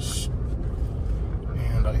front of us,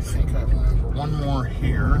 and I think I went over one more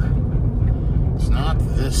here. It's not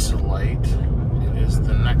this light, it is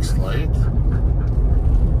the next light.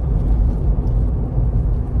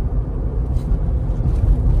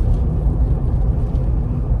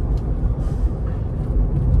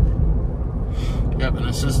 Yep, and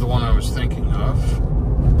this is the one I was thinking of.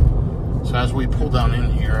 So as we pull down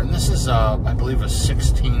in here, and this is, I believe, a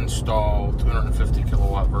 16 stall, 250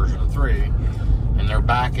 kilowatt version 3, and they're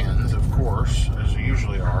back ends, of course, as they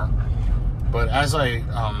usually are. But as I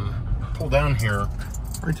pull down here,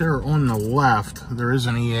 right there on the left, there is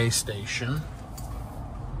an EA station.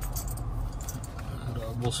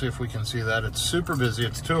 And, we'll see if we can see that. It's super busy.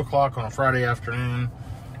 It's 2 o'clock on a Friday afternoon.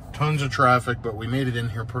 Tons of traffic, but we made it in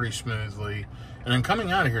here pretty smoothly. And then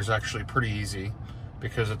coming out of here is actually pretty easy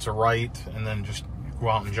because it's a right, and then just go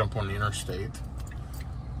out and jump on the interstate.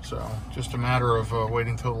 So just a matter of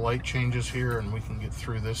waiting till the light changes here, and we can get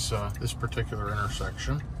through this this particular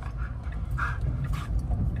intersection.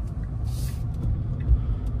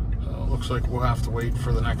 So it looks like we'll have to wait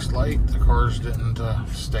for the next light. The cars didn't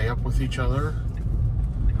stay up with each other.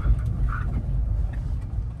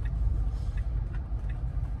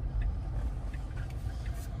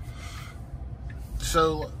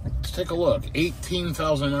 So let's take a look.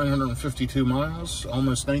 18,952 miles,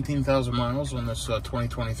 almost 19,000 miles on this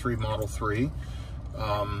 2023 Model 3.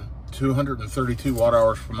 232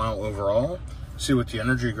 watt-hours per mile overall. See what the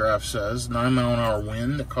energy graph says. 9-mile-an-hour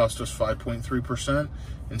wind that cost us 5.3%,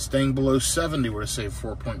 and staying below 70 would have saved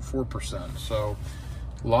 4.4%. So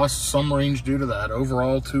lost some range due to that.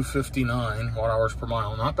 Overall, 259 watt-hours per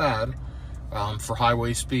mile. Not bad for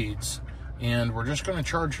highway speeds. And we're just going to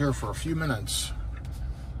charge here for a few minutes.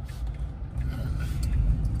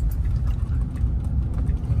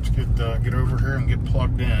 Get over here and get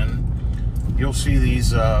plugged in. You'll see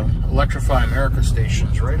these Electrify America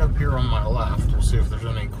stations right up here on my left. We'll see if there's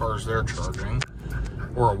any cars there charging,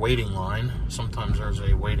 or a waiting line. Sometimes there's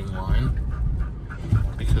a waiting line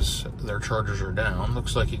because their chargers are down.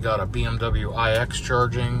 Looks like you got a BMW iX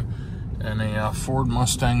charging and a Ford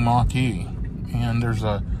Mustang Mach-E. And there's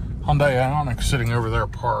a Hyundai Ioniq sitting over there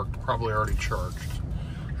parked, probably already charged.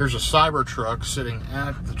 Here's a Cybertruck sitting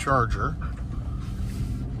at the charger.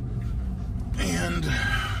 And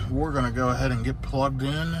we're going to go ahead and get plugged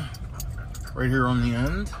in right here on the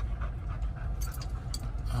end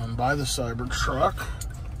by the Cybertruck.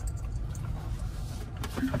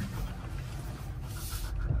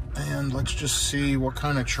 And let's just see what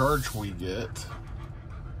kind of charge we get.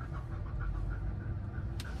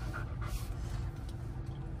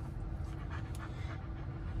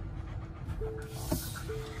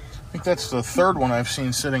 I think that's the third one I've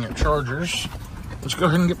seen sitting at chargers. Let's go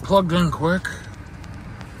ahead and get plugged in quick.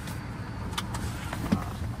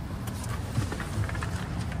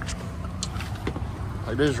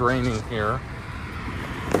 It is raining here,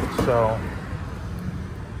 so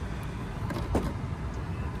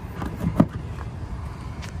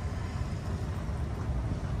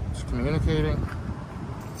indicating.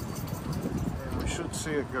 And we should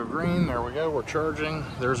see it go green. There we go, we're charging.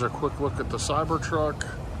 There's a quick look at the Cybertruck.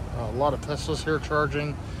 A lot of Teslas here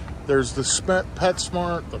charging. There's the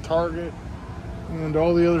PetSmart, the Target, and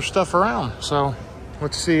all the other stuff around. So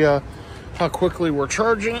let's see how quickly we're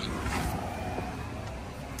charging.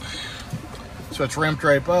 So it's ramped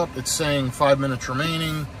right up. It's saying 5 minutes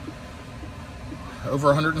remaining. Over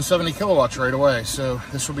 170 kilowatts right away. So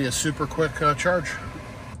this will be a super quick charge.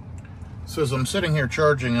 So as I'm sitting here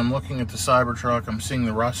charging, I'm looking at the Cybertruck. I'm seeing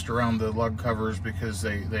the rust around the lug covers because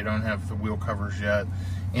they don't have the wheel covers yet.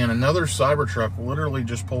 And another Cybertruck literally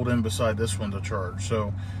just pulled in beside this one to charge.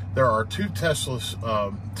 So there are two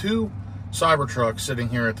Cybertrucks sitting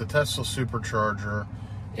here at the Tesla Supercharger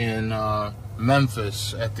in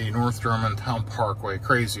Memphis at the North Germantown Parkway.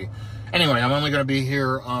 Crazy. Anyway, I'm only going to be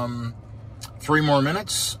here 3 more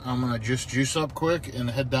minutes. I'm going to just juice up quick and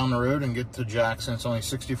head down the road and get to Jackson. It's only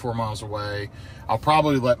 64 miles away. I'll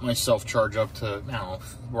probably let myself charge up to, now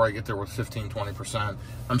where I get there with 15-20%.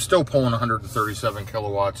 I'm still pulling 137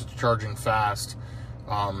 kilowatts. It's charging fast.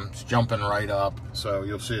 It's jumping right up. So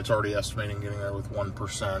you'll see it's already estimating getting there with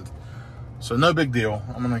 1%. So no big deal.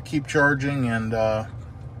 I'm going to keep charging and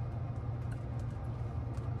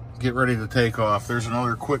get ready to take off. There's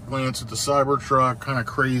another quick glance at the Cybertruck. Kind of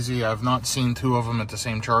crazy. I've not seen 2 of them at the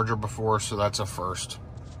same charger before, so that's a first.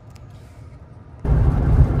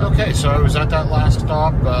 Okay, so I was at that last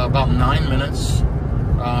stop about 9 minutes.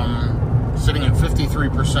 Sitting at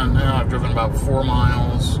 53% now. I've driven about 4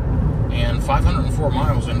 miles and 504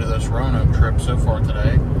 miles into this Roanoke trip so far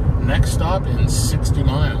today. Next stop in 60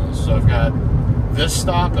 miles. So I've got this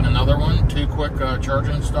stop and another one, 2 quick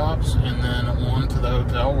charging stops, and then one to the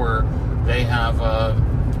hotel where they have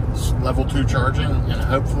level 2 charging, and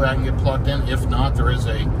hopefully I can get plugged in. If not, there is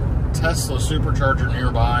a Tesla Supercharger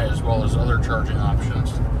nearby as well as other charging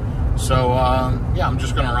options. So yeah, I'm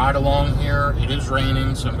just going to ride along here. It is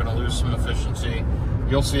raining, so I'm going to lose some efficiency.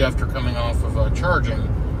 You'll see after coming off of charging,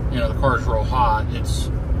 you know, the car's real hot.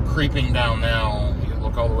 It's creeping down now.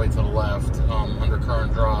 Look all the way to the left under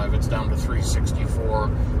current drive. It's down to 364.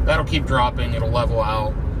 That'll keep dropping. It'll level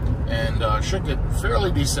out and should get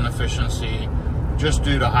fairly decent efficiency just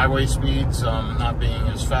due to highway speeds not being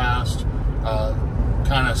as fast.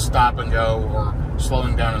 Kind of stop and go or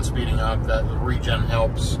slowing down and speeding up. That regen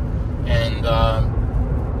helps. And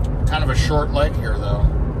kind of a short leg here though.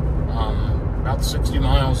 About 60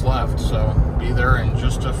 miles left, so be there in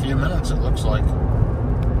just a few minutes it looks like.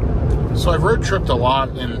 So I've road tripped a lot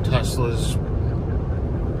in Teslas,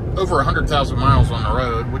 over 100,000 miles on the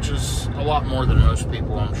road, which is a lot more than most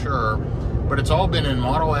people, I'm sure. But it's all been in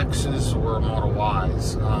Model X's or Model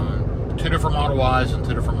Y's. 2 different Model Y's and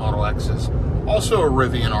 2 different Model X's. Also a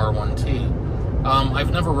Rivian R1T.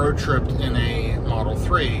 I've never road tripped in a Model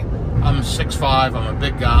 3. I'm 6'5", I'm a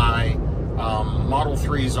big guy. Model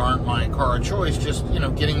 3s aren't my car of choice, just, you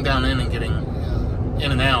know, getting down in and getting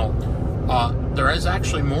in and out. There is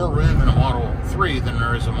actually more room in a Model 3 than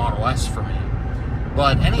there is a Model S for me.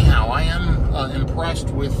 But anyhow, I am impressed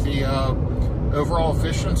with the overall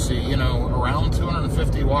efficiency, you know, around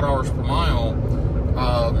 250 watt-hours per mile,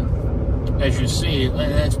 as you see, and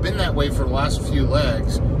it's been that way for the last few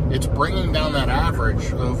legs. It's bringing down that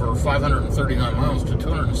average over 539 miles to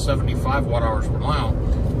 275 watt-hours per mile.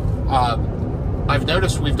 I've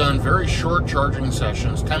noticed we've done very short charging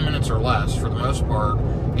sessions, 10 minutes or less for the most part,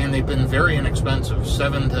 and they've been very inexpensive,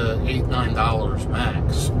 $7 to $8, $9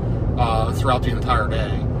 max throughout the entire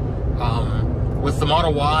day. With the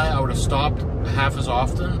Model Y, I would have stopped half as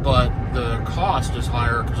often, but the cost is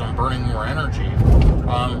higher because I'm burning more energy.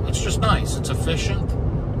 It's just nice. It's efficient.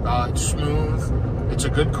 It's smooth. It's a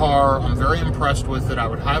good car. I'm very impressed with it. I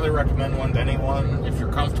would highly recommend one to anyone. If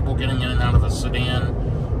you're comfortable getting in and out of a sedan,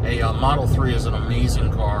 a Model 3 is an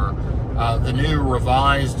amazing car. The new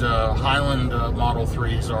revised Highland Model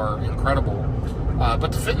 3s are incredible.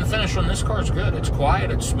 But the fit and finish on this car is good. It's quiet,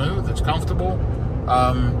 it's smooth, it's comfortable.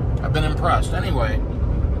 I've been impressed. Anyway,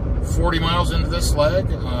 40 miles into this leg,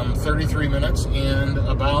 33 minutes, and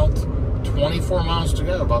about 24 miles to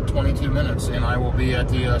go, about 22 minutes. And I will be at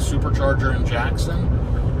the Supercharger in Jackson.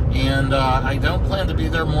 And I don't plan to be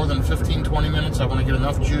there more than 15-20 minutes. I want to get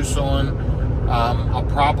enough juice on. I'll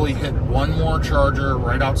probably hit one more charger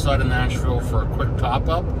right outside of Nashville for a quick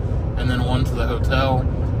top-up, and then one to the hotel.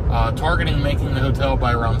 Targeting making the hotel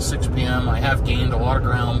by around 6 p.m. I have gained a lot of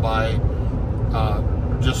ground by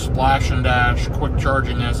just splash and dash, quick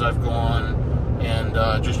charging as I've gone,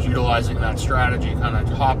 and just utilizing that strategy, kind of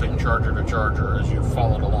hopping charger to charger as you've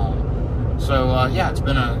followed along. So, yeah, it's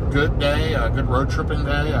been a good day, a good road tripping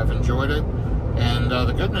day. I've enjoyed it. And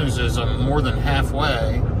the good news is I'm more than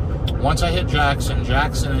halfway. Once I hit Jackson,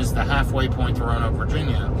 Jackson is the halfway point to Roanoke,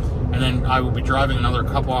 Virginia, and then I will be driving another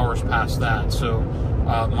couple hours past that. So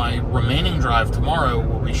my remaining drive tomorrow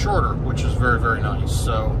will be shorter, which is very, very nice.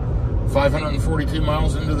 So 542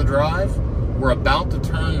 miles into the drive, we're about to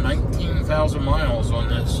turn 19,000 miles on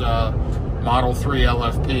this Model 3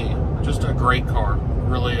 LFP. Just a great car.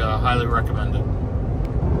 Really highly recommend it.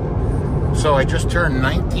 So I just turned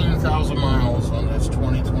 19,000 miles on this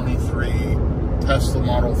 2023 Tesla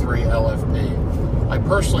Model 3 LFP. I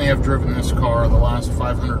personally have driven this car the last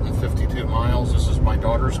 552 miles. This is my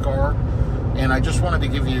daughter's car. And I just wanted to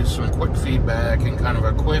give you some quick feedback and kind of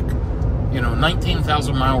a quick,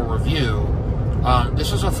 19,000 mile review.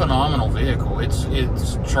 This is a phenomenal vehicle. It's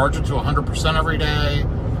charged to 100% every day.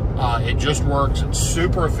 It just works. It's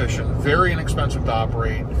super efficient, very inexpensive to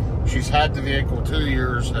operate. She's had the vehicle 2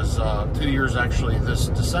 years, 2 years actually this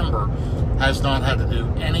December, has not had to do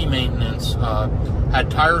any maintenance,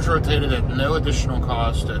 had tires rotated at no additional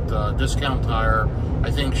cost at Discount Tire.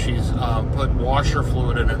 I think she's put washer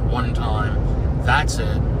fluid in at one time. That's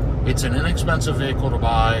it. It's an inexpensive vehicle to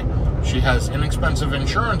buy. She has inexpensive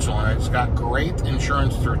insurance on it. It's got great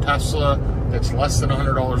insurance through Tesla that's less than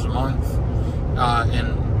 $100 a month.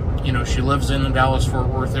 And, she lives in the Dallas-Fort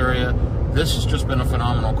Worth area. This has just been a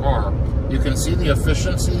phenomenal car. You can see the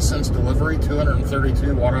efficiency since delivery,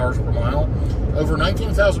 232 watt-hours per mile. Over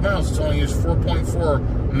 19,000 miles, it's only used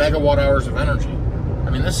 4.4 megawatt-hours of energy.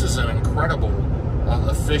 I mean, this is an incredible,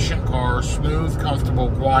 efficient car, smooth, comfortable,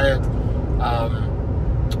 quiet,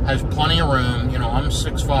 has plenty of room. I'm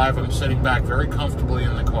 6'5", I'm sitting back very comfortably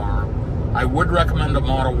in the car. I would recommend a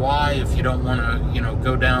Model Y if you don't want to,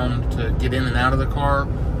 go down to get in and out of the car.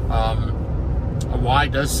 A Y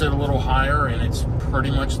does sit a little higher, and it's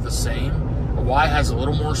pretty much the same. A Y has a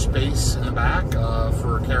little more space in the back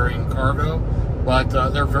for carrying cargo, but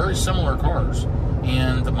they're very similar cars.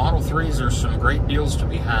 And the Model 3s, there's some great deals to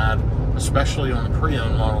be had, especially on the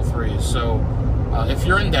pre-owned Model 3s. So if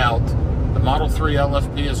you're in doubt, the Model 3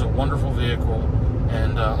 LFP is a wonderful vehicle,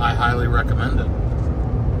 and I highly recommend it.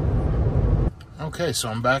 Okay, so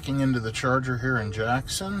I'm backing into the charger here in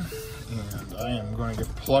Jackson, and I am going to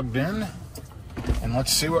get plugged in. And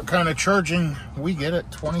let's see what kind of charging we get at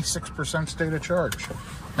 26% state of charge.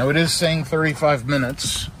 Now, it is saying 35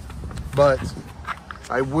 minutes, but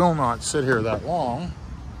I will not sit here that long.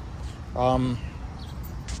 I'm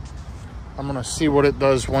going to see what it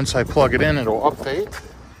does once I plug it in. It'll update.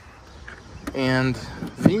 And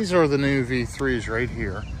these are the new V3s right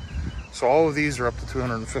here. So all of these are up to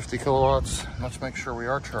 250 kilowatts. Let's make sure we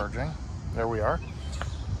are charging. There we are.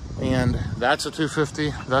 And that's a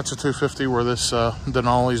 250. That's a 250 where this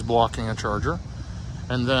Denali's blocking a charger.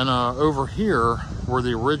 And then over here were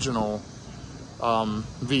the original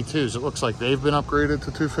V2s. It looks like they've been upgraded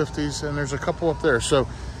to 250s, and there's a couple up there. So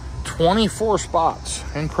 24 spots.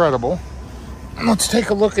 Incredible. And let's take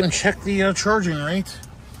a look and check the charging rate.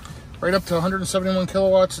 Right up to 171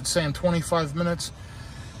 kilowatts. It's saying 25 minutes.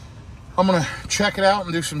 I'm going to check it out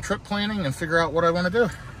and do some trip planning and figure out what I want to do.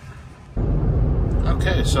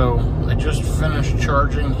 Okay, so I just finished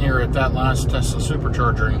charging here at that last Tesla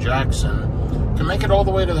supercharger in Jackson to make it all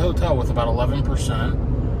the way to the hotel with about 11%.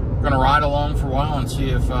 We're going to ride along for a while and see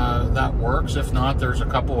if that works. If not, there's a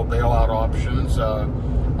couple of bailout options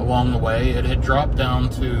along the way. It had dropped down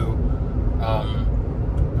to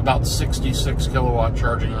about 66 kilowatt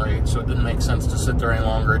charging rate, so it didn't make sense to sit there any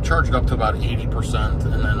longer. It charged up to about 80%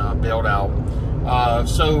 and then bailed out.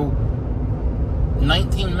 So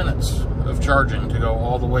 19 minutes of charging to go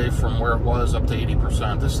all the way from where it was up to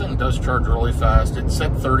 80%. This thing does charge really fast. It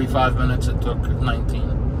said 35 minutes, it took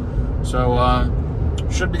 19. So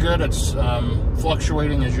should be good. It's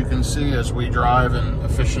fluctuating, as you can see, as we drive and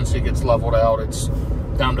efficiency gets leveled out. It's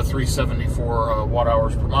down to 374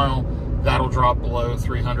 watt-hours per mile. That'll drop below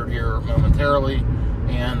 300 here momentarily,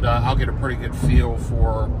 and I'll get a pretty good feel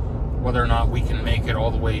for whether or not we can make it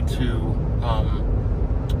all the way to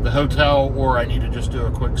the hotel, or I need to just do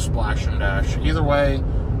a quick splash and dash. Either way,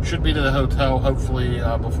 should be to the hotel hopefully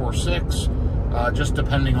before 6, just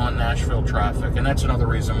depending on Nashville traffic. And that's another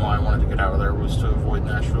reason why I wanted to get out of there, was to avoid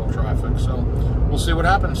Nashville traffic. So we'll see what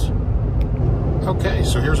happens. Okay,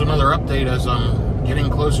 so here's another update as I'm getting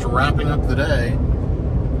close to wrapping up the day.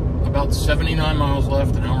 About 79 miles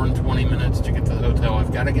left, an hour and 20 minutes to get to the hotel.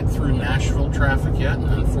 I've got to get through Nashville traffic yet, and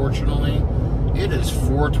unfortunately, it is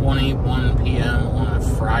 4:21 p.m. on a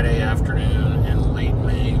Friday afternoon in late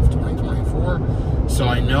May of 2024. So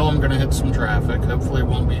I know I'm going to hit some traffic. Hopefully it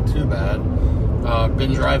won't be too bad.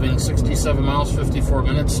 Been driving 67 miles, 54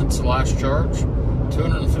 minutes since the last charge.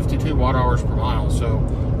 252 watt-hours per mile. So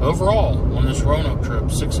overall, on this Roanoke trip,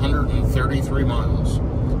 633 miles.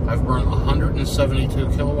 I've burned 172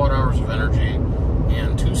 kilowatt hours of energy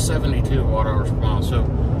and 272 watt hours per mile. So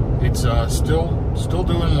it's still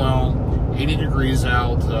doing well. 80 degrees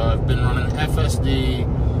out. I've been running FSD,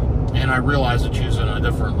 and I realize it's using a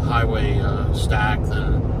different highway stack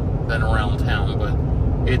than around town, but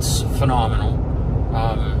it's phenomenal.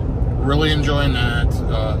 Really enjoying that.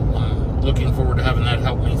 I'm looking forward to having that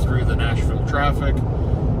help me through the Nashville traffic,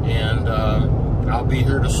 and I'll be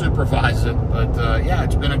here to supervise it. But yeah,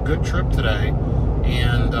 it's been a good trip today,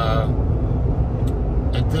 and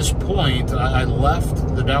at this point, I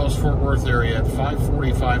left the Dallas-Fort Worth area at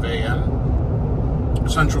 5:45 a.m.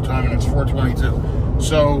 Central Time, and it's 4:22.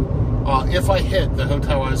 So if I hit the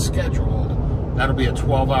hotel as scheduled, that'll be a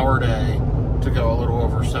 12-hour day to go a little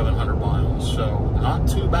over 700 miles. So not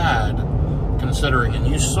too bad considering. And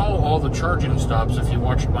you saw all the charging stops. If you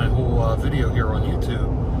watched my whole video here on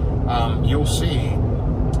YouTube, you'll see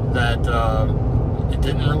that it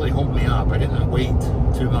didn't really hold me up. I didn't wait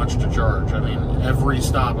too much to charge. I mean, every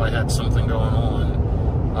stop I had something going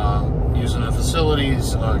on, using the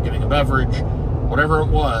facilities, getting a beverage, whatever it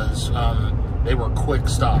was. They were quick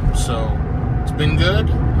stops. So it's been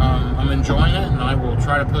good. I'm enjoying it, and I will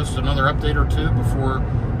try to post another update or two before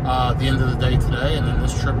the end of the day today, and then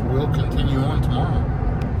this trip will continue on tomorrow.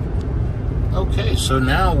 Okay, so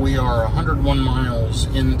now we are 101 miles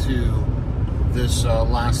into this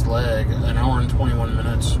last leg, an hour and 21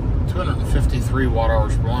 minutes, 253 watt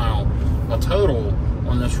hours per mile, a total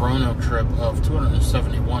on this Roanoke trip of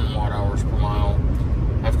 271 watt hours per mile.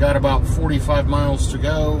 I've got about 45 miles to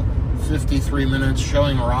go, 53 minutes,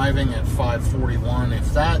 showing arriving at 5:41.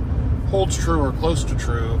 If that holds true or close to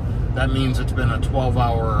true, that means it's been a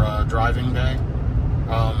 12-hour driving day.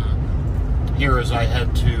 Here as I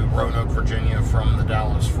head to Roanoke, Virginia from the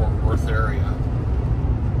Dallas-Fort Worth area.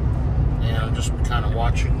 And I'm just kind of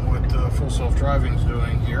watching what Full Self-Driving is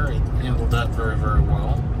doing here. It handled that very, very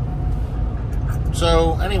well.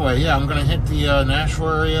 So anyway, yeah, I'm going to hit the Nashville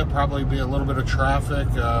area, probably be a little bit of traffic.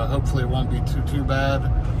 Hopefully it won't be too bad.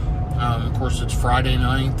 Of course, it's Friday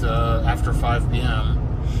night after 5 p.m.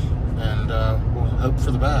 and we'll hope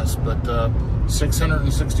for the best. But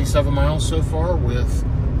 667 miles so far with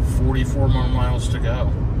 44 more miles to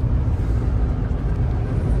go.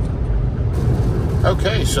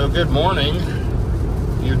 Okay, so good morning,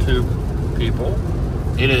 YouTube people.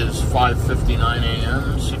 It is 5:59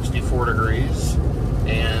 a.m., 64 degrees,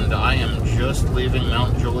 and I am just leaving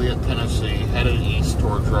Mount Juliet, Tennessee, headed east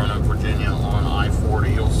towards Roanoke, Virginia on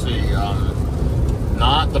I-40. You'll see,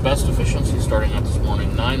 not the best efficiency starting out this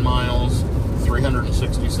morning. 9 miles,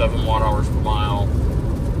 367 watt hours per mile.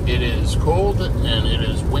 It is cold, and it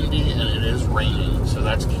is windy, and it is raining, so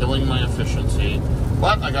that's killing my efficiency.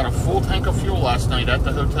 But I got a full tank of fuel last night at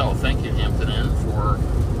the hotel. Thank you, Hampton Inn, for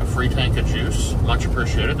a free tank of juice. Much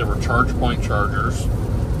appreciated. There were charge point chargers,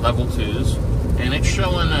 level 2s, and it's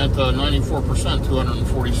showing at 94%,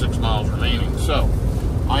 246 miles remaining. So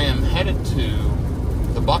I am headed to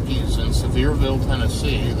the Buc-ee's in Sevierville,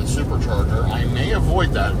 Tennessee, the supercharger. I may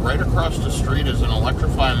avoid that. Right across the street is an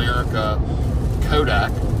Electrify America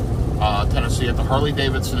Kodak, Tennessee, at the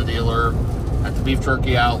Harley-Davidson dealer, at the beef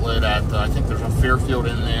jerky outlet, at I think there's a Fairfield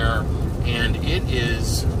in there, and it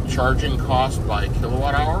is charging cost by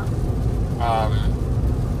kilowatt hour.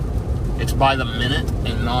 It's by the minute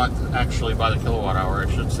and not actually by the kilowatt hour,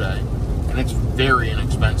 I should say. And it's very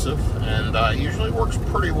inexpensive, and usually works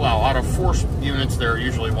pretty well. Out of 4 units there,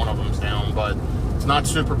 usually one of them's down, but it's not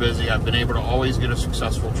super busy. I've been able to always get a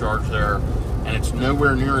successful charge there, and it's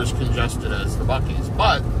nowhere near as congested as the Buc-ee's.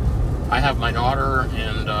 But I have my daughter,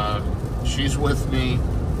 and she's with me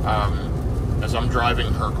as I'm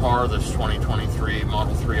driving her car, this 2023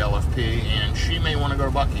 Model 3 LFP, and she may want to go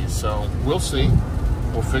to Buc-ee's, so we'll see.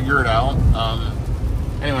 We'll figure it out.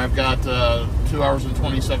 Anyway, I've got 2 hours and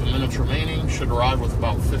 27 minutes remaining. Should arrive with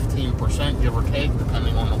about 15%, give or take,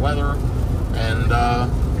 depending on the weather. And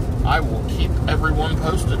I will keep everyone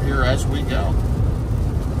posted here as we go.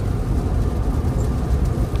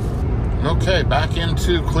 Okay, back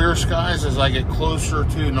into clear skies as I get closer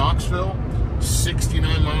to Knoxville.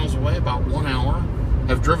 69 miles away, about 1 hour.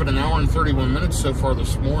 I've driven an hour and 31 minutes so far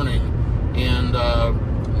this morning, and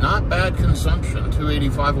not bad consumption,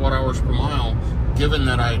 285 watt hours per mile, given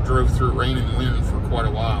that I drove through rain and wind for quite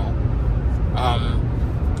a while.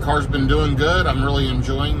 Car's been doing good. I'm really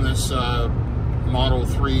enjoying this Model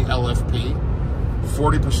 3 LFP.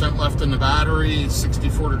 40% left in the battery,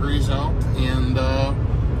 64 degrees out, and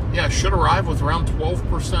yeah, should arrive with around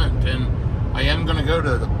 12%. And I am going to go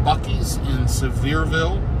to the Buc-ee's in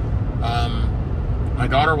Sevierville. My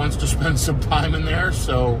daughter wants to spend some time in there,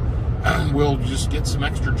 so we'll just get some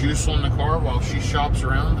extra juice on the car while she shops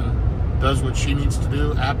around and does what she needs to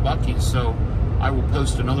do at Buc-ee's. So I will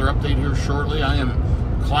post another update here shortly. I am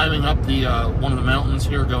climbing up the one of the mountains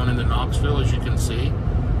here going into Knoxville, as you can see,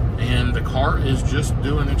 and the car is just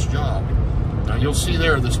doing its job. Now you'll see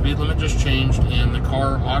there the speed limit just changed, and the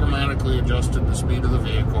car automatically adjusted the speed of the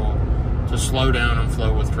vehicle to slow down and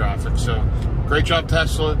flow with traffic. So great job,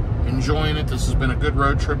 Tesla. Enjoying it. This has been a good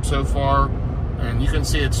road trip so far, and you can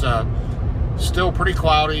see it's still pretty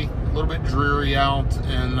cloudy, a little bit dreary out,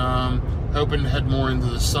 and hoping to head more into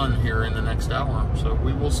the sun here in the next hour. So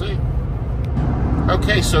we will see.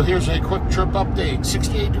 Okay, so here's a quick trip update.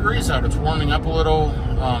 68 degrees out. It's warming up a little.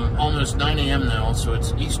 Almost 9 a.m. now, so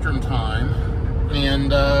it's Eastern time.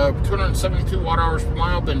 And 272 watt-hours per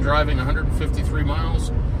mile. Been driving 153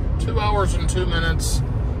 miles. 2 hours and 2 minutes.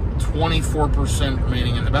 24%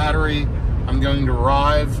 remaining in the battery. I'm going to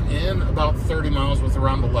arrive in about 30 miles with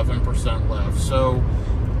around 11% left. So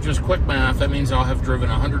just quick math, that means I'll have driven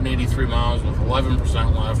 183 miles with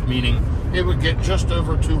 11% left, meaning it would get just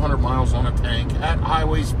over 200 miles on a tank at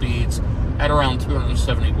highway speeds at around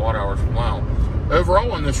 270 watt-hours per mile.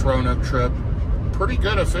 Overall on this Roanoke trip, pretty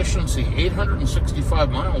good efficiency,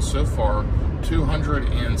 865 miles so far,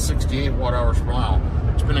 268 watt-hours per mile.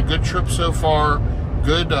 It's been a good trip so far.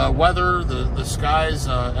 Good weather, the skies,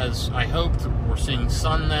 as I hoped, we're seeing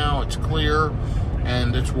sun now, it's clear,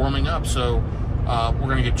 and it's warming up. So we're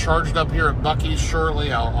going to get charged up here at Buc-ee's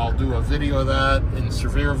shortly. I'll do a video of that in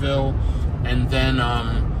Sevierville, and then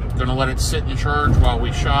going to let it sit and charge while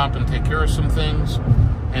we shop and take care of some things,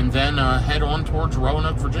 and then head on towards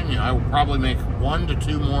Roanoke, Virginia. I will probably make 1 to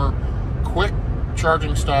 2 more quick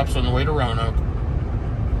charging stops on the way to Roanoke,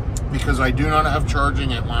 because I do not have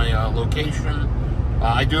charging at my location.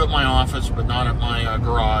 I do at my office, but not at my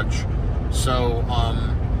garage. So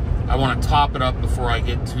I want to top it up before I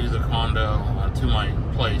get to the condo, to my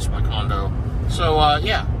place, my condo. So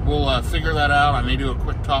yeah, we'll figure that out. I may do a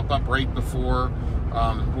quick top up right before.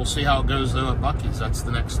 We'll see how it goes though at Buc-ee's. That's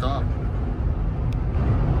the next stop.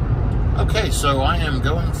 Okay, so I am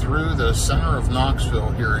going through the center of Knoxville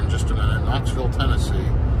here in just a minute. Knoxville, Tennessee.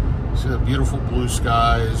 See the beautiful blue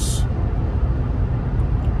skies.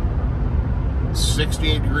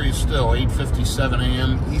 68 degrees still, 8:57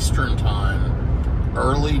 a.m. Eastern time,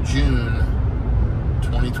 early June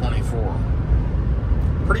 2024.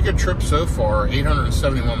 Pretty good trip so far,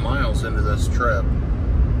 871 miles into this trip.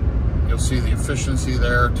 You'll see the efficiency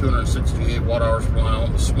there, 268 watt-hours per mile.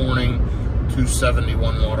 This morning,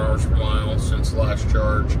 271 watt-hours per mile since last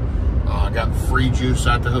charge. Got free juice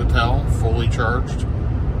at the hotel, fully charged.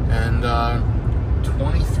 And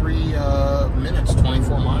 23 minutes,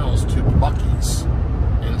 24 miles to Buc-ee's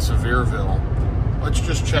in Sevierville. Let's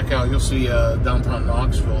just check out, you'll see downtown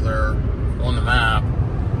Knoxville there on the map.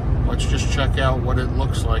 Let's just check out what it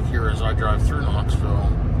looks like here as I drive through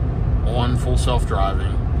Knoxville on full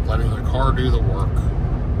self-driving, letting the car do the work.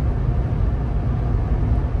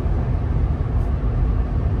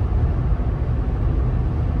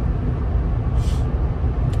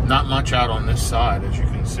 Not much out on this side, as you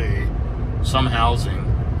can see. Some housing,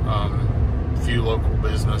 few local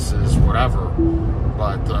businesses, whatever,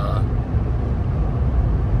 but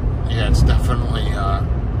yeah, it's definitely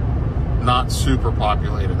not super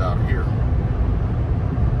populated out here.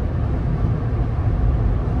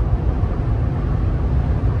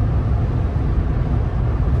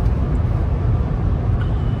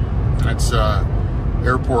 That's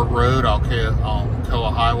Airport Road,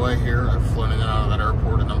 Alcoa Highway here. I've flown in and out of that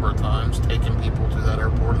airport a number of times, taken people to that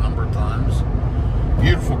airport a number of times.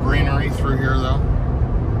 Beautiful greenery through here though.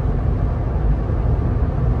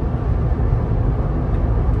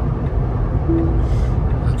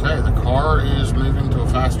 Okay, the car is moving to a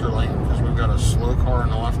faster lane because we've got a slow car in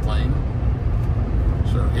the left lane.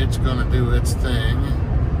 So it's going to do its thing,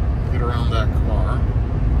 get around that car.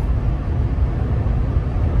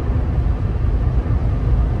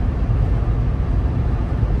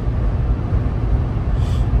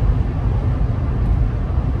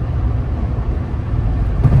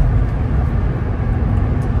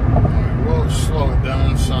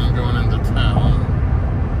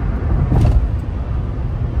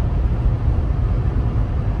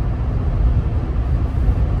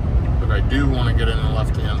 Do want to get in the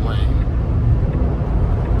left-hand lane.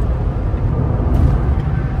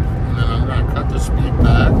 And then I'm going to cut the speed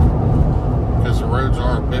back because the roads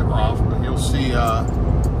are a bit rough, but you'll see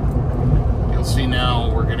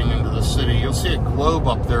now we're getting into the city. You'll see a globe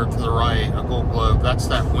up there to the right, a gold globe. That's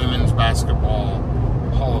that Women's Basketball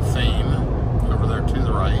Hall of Fame over there to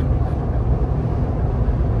the right.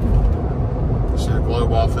 See the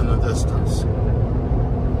globe off in the distance.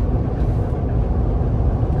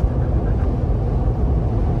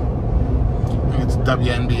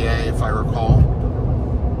 WNBA, if I recall.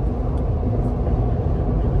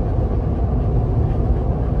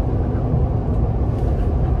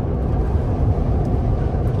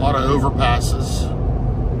 A lot of overpasses.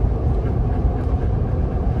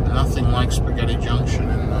 Nothing like Spaghetti Junction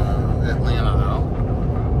in Atlanta, though.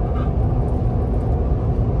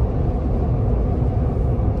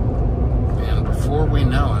 And before we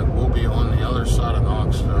know it, we'll be on the other side of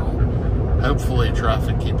Knoxville. Hopefully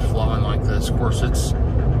traffic keeps flowing like this. Of course, it's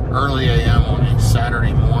early AM on a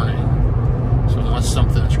Saturday morning, so unless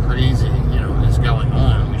something's crazy, is going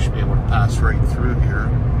on, we should be able to pass right through here.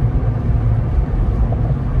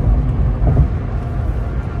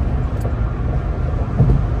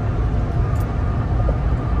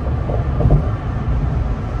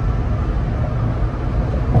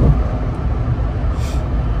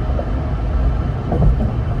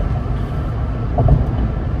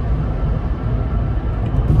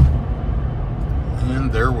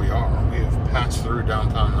 There we are. We have passed through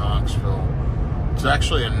downtown Knoxville. It's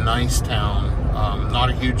actually a nice town. Not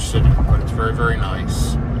a huge city, but it's very, very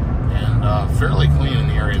nice. And fairly clean in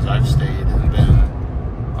the areas I've stayed and been.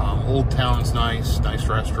 Old town's nice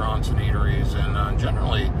restaurants and eateries, and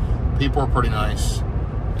generally people are pretty nice.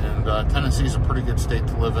 And Tennessee's a pretty good state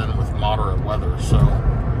to live in with moderate weather. So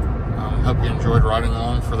hope you enjoyed riding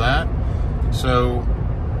along for that. So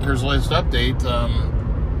here's the latest update.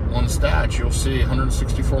 On stats, you'll see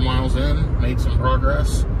 164 miles in, made some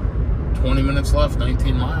progress, 20 minutes left,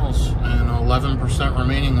 19 miles, and 11%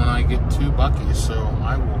 remaining when I get to Buc-ee's, so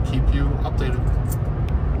I will keep you updated.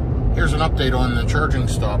 Here's an update on the charging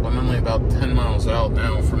stop. I'm only about 10 miles out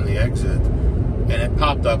now from the exit, and it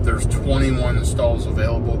popped up, there's 21 stalls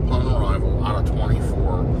available upon arrival out of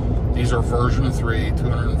 24. These are version 3,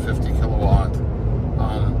 250 kilowatt,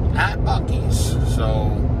 at Buc-ee's,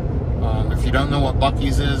 so if you don't know what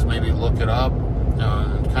Buc-ee's is, maybe look it up.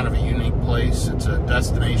 Kind of a unique place. It's a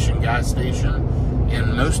destination gas station,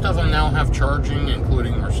 and most of them now have charging,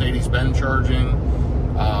 including Mercedes-Benz charging,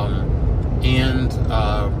 and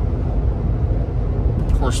of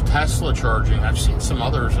course Tesla charging. I've seen some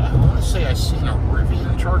others. I want to say I've seen a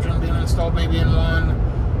Rivian charging being installed maybe in one,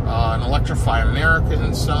 an Electrify America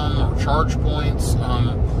in some, or charge points.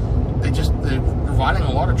 They're providing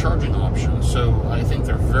a lot of charging options, so I think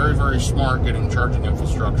they're very, very smart getting charging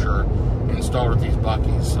infrastructure installed at these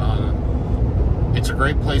Buc-ee's. It's a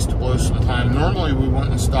great place to blow some time. Normally we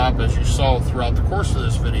wouldn't stop, as you saw throughout the course of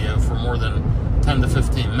this video, for more than 10 to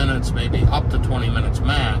 15 minutes, maybe up to 20 minutes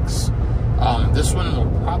max. This one will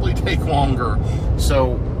probably take longer,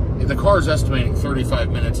 so the car is estimating 35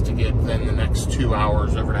 minutes to get then the next 2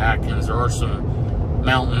 hours over to Atkins. There are some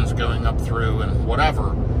mountains going up through and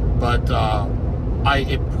whatever, but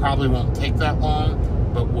it probably won't take that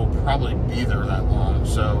long, but we'll probably be there that long.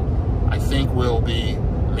 So I think we'll be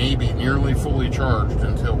maybe nearly fully charged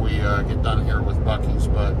until we get done here with Buc-ee's.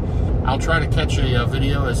 But I'll try to catch a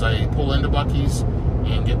video as I pull into Buc-ee's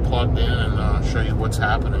and get plugged in and show you what's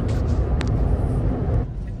happening.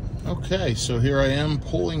 Okay, so here I am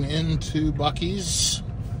pulling into Buc-ee's,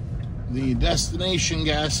 the destination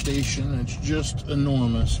gas station. It's just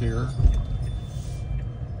enormous here.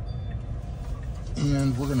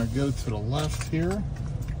 And we're going to go to the left here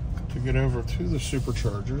to get over to the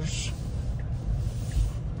superchargers.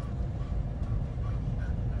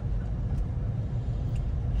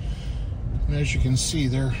 And as you can see,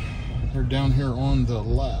 they're down here on the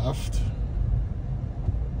left.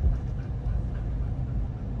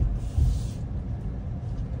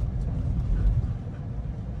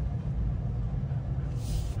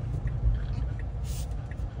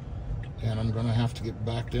 And I'm going to have to get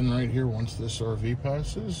backed in right here once this RV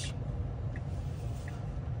passes.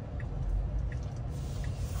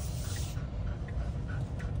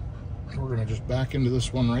 We're going to just back into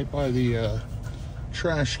this one right by the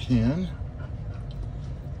trash can.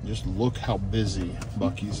 Just look how busy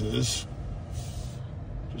Buc-ee's is.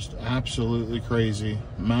 Just absolutely crazy.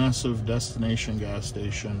 Massive destination gas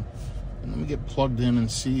station. And let me get plugged in and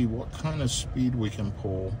see what kind of speed we can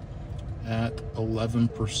pull at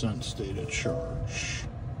 11% stated charge.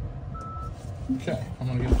 Okay, I'm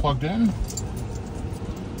gonna get plugged in.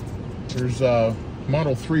 There's a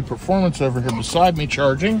Model 3 Performance over here beside me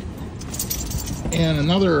charging, and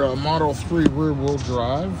another Model 3 rear-wheel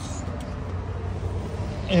drive,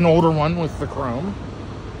 an older one with the chrome.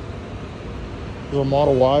 There's a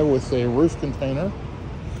Model Y with a roof container.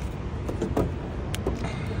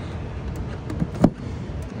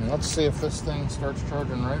 And let's see if this thing starts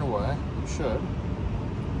charging right away. It should.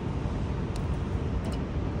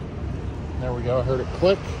 There we go. I heard it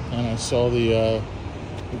click, and I saw the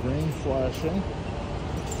green flashing.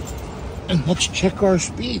 And let's check our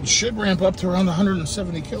speed. Should ramp up to around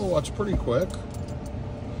 170 kilowatts pretty quick.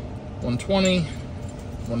 120,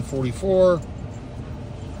 144,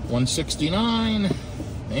 169, and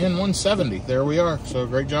 170. There we are. So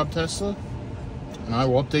great job, Tesla. And I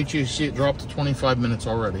will update you. See it drop to 25 minutes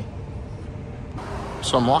already.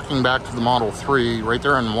 So I'm walking back to the Model 3 right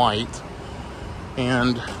there in white.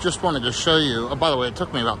 And just wanted to show you, oh, by the way, it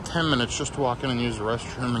took me about 10 minutes just to walk in and use the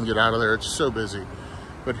restroom and get out of there. It's so busy.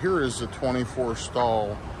 But here is the 24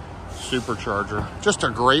 stall supercharger. Just a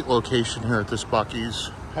great location here at this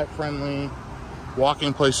Buc-ee's. Pet friendly,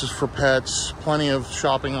 walking places for pets, plenty of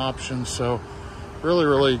shopping options. So really,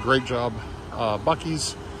 really great job,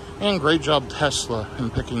 Buc-ee's, and great job, Tesla,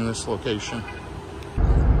 in picking this location.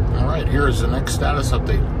 All right, here is the next status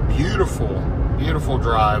update. Beautiful, beautiful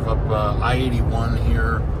drive up I-81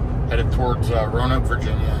 here, headed towards Roanoke,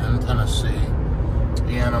 Virginia, and Tennessee.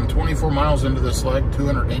 And I'm 24 miles into this leg,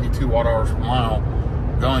 282 watt-hours per mile,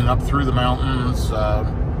 going up through the mountains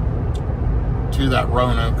to that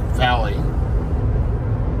Roanoke Valley.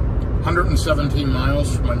 117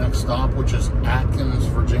 miles from my next stop, which is Atkins,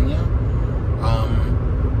 Virginia.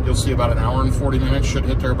 You'll see about an hour and 40 minutes. Should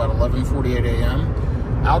hit there about 11:48 a.m.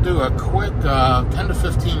 I'll do a quick 10 to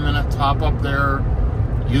 15 minute top up there,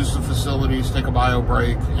 use the facilities, take a bio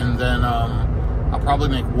break, and then I'll probably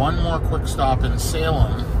make one more quick stop in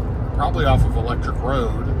Salem, probably off of Electric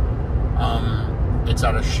Road. It's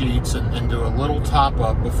out of Sheets, and do a little top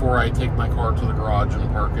up before I take my car to the garage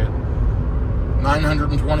and park it.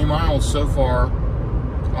 920 miles so far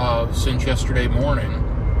since yesterday morning.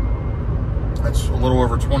 That's a little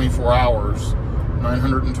over 24 hours.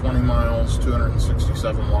 920 miles,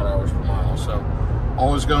 267 watt-hours per mile. So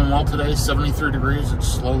all is going well today. 73 degrees. It's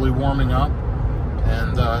slowly warming up,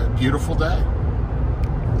 and beautiful day.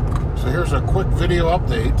 So here's a quick video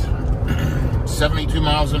update. 72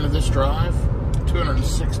 miles into this drive,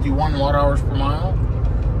 261 watt-hours per mile,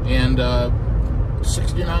 and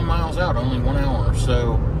 69 miles out, only 1 hour.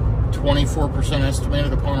 So 24%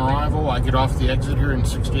 estimated upon arrival. I get off the exit here in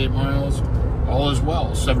 68 miles. All is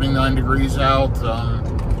well. 79 degrees out.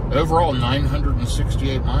 Overall,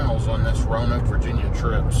 968 miles on this Roanoke, Virginia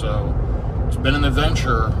trip. So it's been an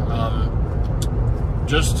adventure.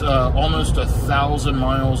 Just almost 1,000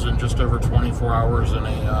 miles in just over 24 hours in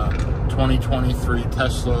a 2023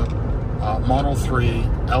 Tesla Model 3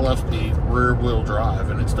 LFP rear-wheel drive,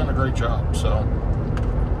 and it's done a great job. So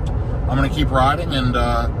I'm going to keep riding, and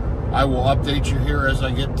I will update you here as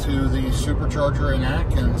I get to the supercharger in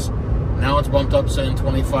Atkins. Now it's bumped up, saying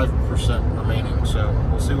 25% remaining, so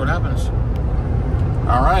we'll see what happens.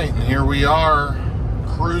 All right, and here we are,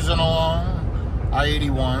 cruising along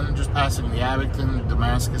I-81, just passing the Abington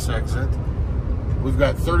Damascus exit. We've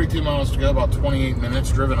got 32 miles to go, about 28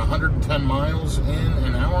 minutes, driven 110 miles in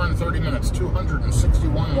an hour and 30 minutes,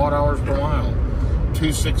 261 watt-hours per mile,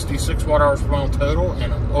 266 watt-hours per mile total,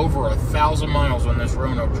 and over 1,000 miles on this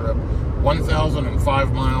Roanoke trip,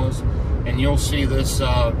 1,005 miles, and you'll see this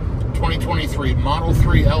 2023 Model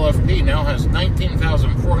 3 LFP now has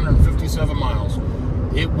 19,457 miles.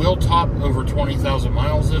 It will top over 20,000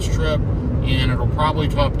 miles this trip, and it'll probably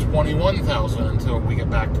top 21,000 until we get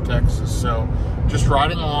back to Texas. So just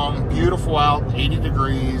riding along, beautiful out, 80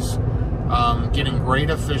 degrees, getting great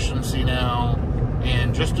efficiency now,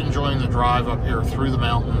 and just enjoying the drive up here through the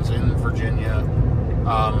mountains in Virginia.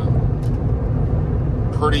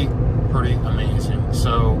 Pretty amazing.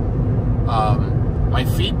 So my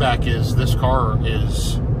feedback is this car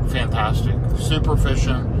is fantastic, super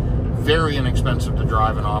efficient, very inexpensive to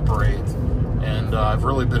drive and operate, and I've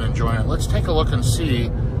really been enjoying it. Let's take a look and see.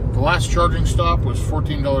 The last charging stop was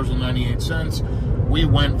 $14.98. We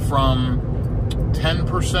went from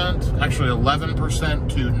 10%, actually 11%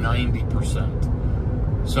 to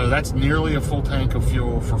 90%. So that's nearly a full tank of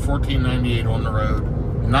fuel for $14.98 on the road.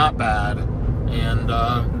 Not bad. And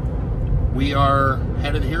we are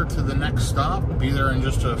headed here to the next stop. Be there in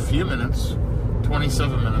just a few minutes,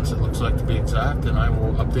 27 minutes it looks like to be exact, and I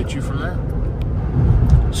will update you from there.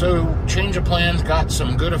 So, change of plans, got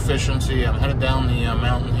some good efficiency. I'm headed down the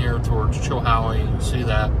mountain here towards Chilhowie. You can see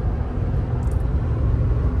that.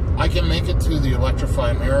 I can make it to the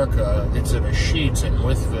Electrify America. It's at a Sheets in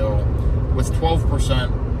Wytheville with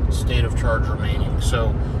 12% state of charge remaining.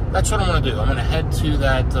 So, that's what I'm going to do. I'm going to head to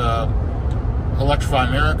that Electrify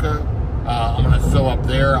America. I'm going to fill up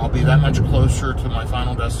there. I'll be that much closer to my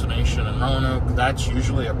final destination in Roanoke. That's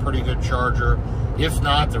usually a pretty good charger. If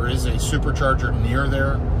not, there is a supercharger near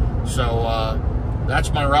there. So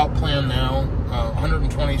that's my route plan now.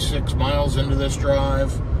 126 miles into this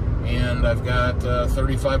drive, and I've got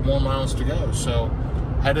 35 more miles to go. So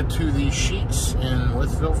headed to the Sheets in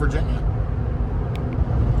Wytheville, Virginia.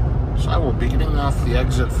 So I will be getting off the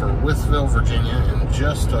exit for Wytheville, Virginia in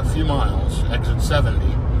just a few miles, exit 70.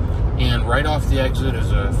 And right off the exit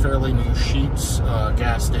is a fairly new Sheetz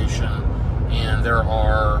gas station. And there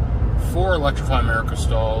are 4 Electrify America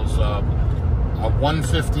stalls, a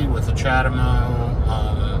 150 with a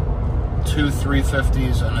Chatamo, 2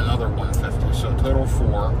 350s, and another 150. So total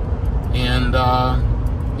 4. And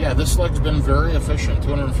yeah, this leg's been very efficient,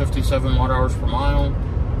 257 watt-hours per mile.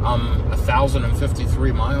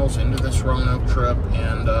 1,053 miles into this Roanoke trip,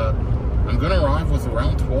 and I'm going to arrive with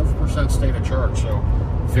around 12% state of charge. So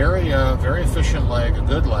very efficient leg, a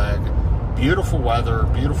good leg, beautiful weather,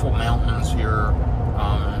 beautiful mountains here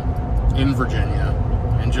in Virginia,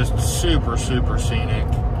 and just super scenic,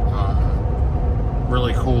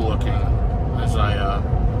 really cool looking as I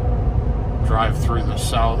drive through the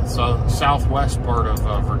southwest part of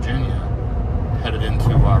Virginia, headed into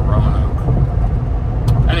Roanoke.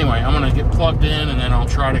 Anyway, I'm going to get plugged in, and then I'll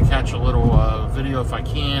try to catch a little video if I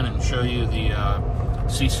can and show you the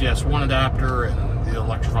CCS1 adapter and the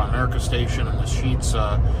Electrify America station and the Sheetz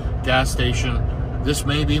gas station. This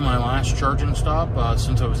may be my last charging stop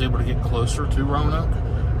since I was able to get closer to Roanoke.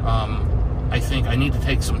 I think I need to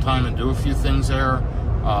take some time and do a few things there.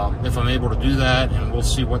 If I'm able to do that, and we'll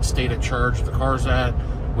see what state of charge the car's at,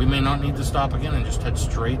 we may not need to stop again and just head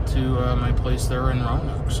straight to my place there in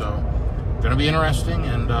Roanoke. So going to be interesting,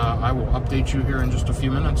 and I will update you here in just a few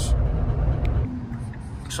minutes.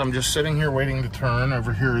 So I'm just sitting here waiting to turn.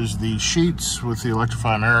 Over here is the Sheetz with the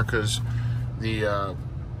Electrify Americas. The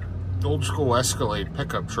old school Escalade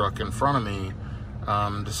pickup truck in front of me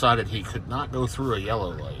decided he could not go through a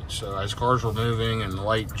yellow light. So as cars were moving and the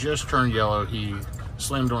light just turned yellow, he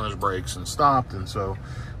slammed on his brakes and stopped. And so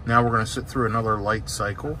now we're going to sit through another light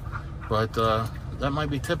cycle. But that might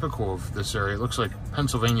be typical of this area. It looks like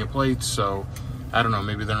Pennsylvania plates, so I don't know,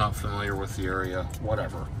 maybe they're not familiar with the area,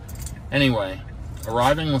 whatever. Anyway,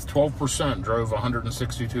 arriving with 12%, drove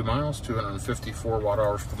 162 miles, 254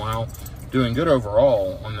 watt-hours per mile, doing good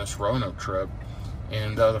overall on this Roanoke trip,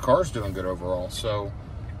 and the car's doing good overall. So,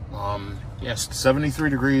 yes,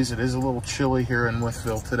 73 degrees. It is a little chilly here in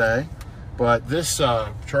Wytheville today, but this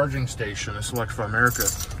charging station, this Electrify America,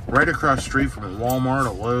 right across the street from a Walmart,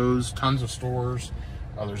 a Lowe's, tons of stores.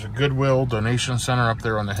 There's a Goodwill donation center up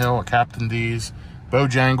there on the hill, a Captain D's,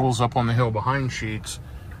 Bojangles up on the hill behind Sheetz.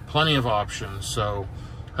 Plenty of options. So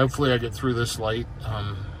hopefully I get through this light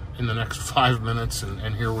in the next 5 minutes,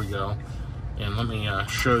 and here we go. And let me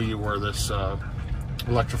show you where this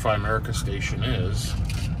Electrify America station is,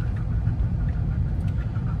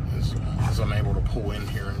 as I'm able to pull in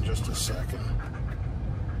here in just a second.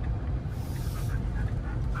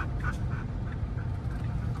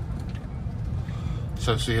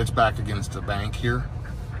 So see, it's back against the bank here.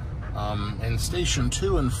 And station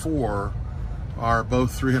 2 and 4 are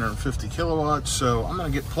both 350 kilowatts. So I'm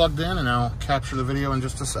going to get plugged in, and I'll capture the video in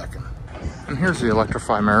just a second. And here's the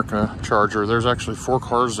Electrify America charger. There's actually 4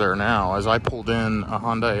 cars there now. As I pulled in, a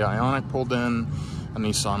Honda Ioniq pulled in, a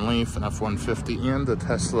Nissan Leaf, an F-150, and a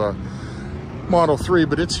Tesla Model 3.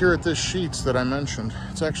 But it's here at this Sheetz that I mentioned.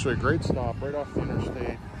 It's actually a great stop right off the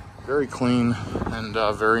interstate. Very clean and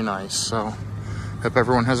very nice. So hope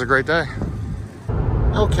everyone has a great day.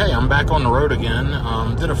 Okay, I'm back on the road again.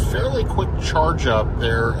 Did a fairly quick charge up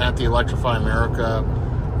there at the Electrify America.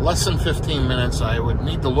 Less than 15 minutes. I would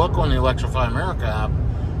need to look on the Electrify America app,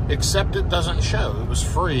 except it doesn't show. It was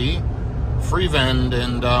free vend,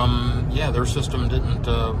 and yeah, their system didn't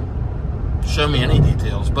show me any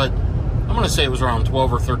details. But I'm going to say it was around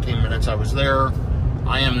 12 or 13 minutes I was there.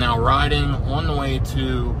 I am now riding on the way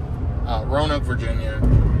to Roanoke, Virginia.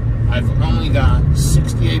 I've only got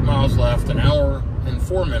 68 miles left, an hour and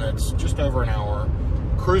 4 minutes, just over an hour.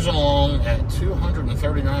 Cruising along at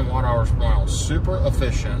 239 watt-hours per mile. Super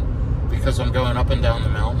efficient because I'm going up and down the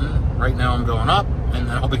mountain. Right now I'm going up, and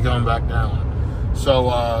then I'll be going back down. So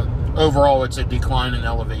overall, it's a decline in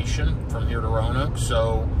elevation from here to Roanoke.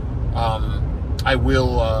 So I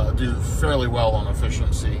will do fairly well on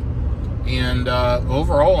efficiency. And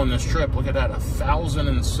overall on this trip, look at that,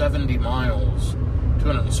 1,070 miles,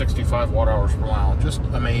 265 watt-hours per mile. Just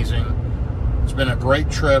amazing. It's been a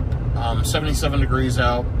great trip. 77 degrees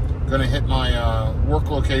out. Going to hit my work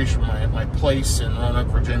location, my place in Roanoke,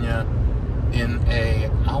 Virginia, in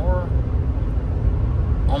an hour,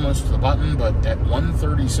 almost to the button, but at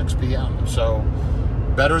 1:36 p.m. So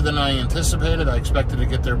better than I anticipated. I expected to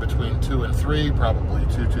get there between 2 and 3, probably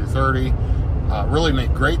 2:30. Really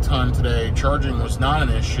made great time today. Charging was not an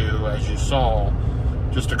issue, as you saw.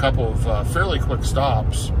 Just a couple of fairly quick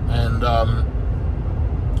stops. And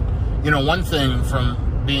you know, one thing from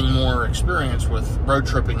being more experienced with road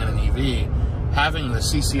tripping in an EV having the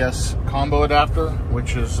CCS combo adapter,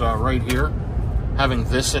 which is right here, having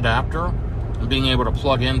this adapter and being able to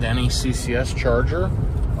plug into any CCS charger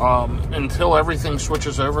until everything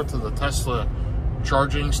switches over to the Tesla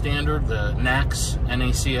charging standard, the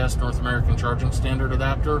NACS, North American Charging Standard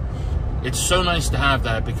adapter. It's so nice to have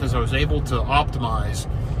that because I was able to optimize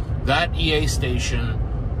that EA station.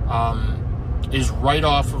 Is right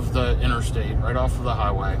off of the interstate, right off of the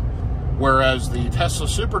highway, whereas the Tesla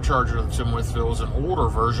supercharger that's in Withville is an older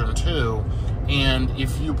version too, and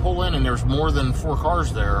if you pull in and there's more than 4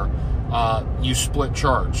 cars there, you split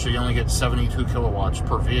charge, so you only get 72 kilowatts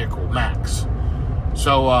per vehicle max.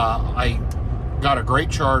 So I got a great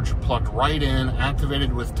charge, plugged right in,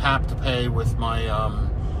 activated with tap to pay with my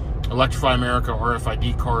Electrify America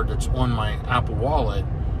RFID card that's on my Apple Wallet.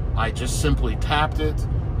 I just simply tapped it.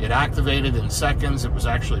 It activated in seconds. It was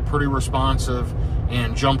actually pretty responsive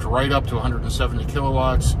and jumped right up to 170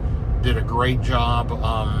 kilowatts. Did a great job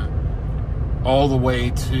all the way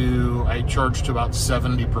to, I charged to about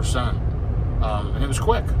 70%. And it was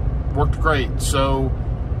quick. Worked great. So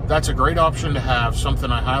that's a great option to have, something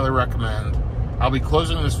I highly recommend. I'll be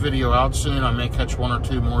closing this video out soon. I may catch 1 or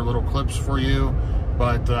 2 more little clips for you.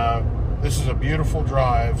 But this is a beautiful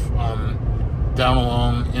drive down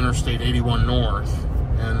along Interstate 81 North.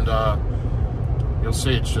 And you'll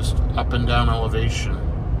see it's just up and down elevation.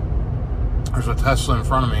 There's a Tesla in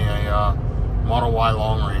front of me, a Model Y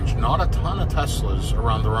long range. Not a ton of Teslas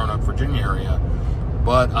around the Roanoke, Virginia area,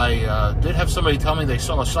 but I did have somebody tell me they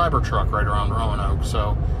saw a Cybertruck right around Roanoke,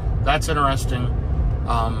 so that's interesting.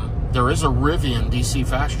 There is a Rivian DC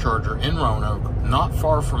fast charger in Roanoke, not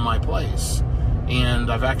far from my place,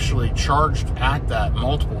 and I've actually charged at that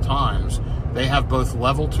multiple times. They have both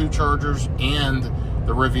level 2 chargers and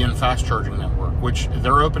the Rivian fast charging network, which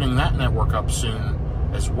they're opening that network up soon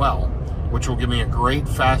as well, which will give me a great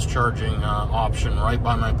fast charging option right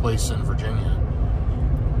by my place in Virginia.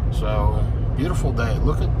 So beautiful day.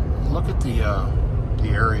 Look at the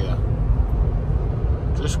area.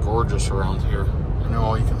 Just gorgeous around here. I know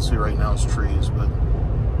all you can see right now is trees, but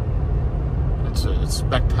it's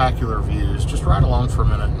spectacular views. Just ride along for a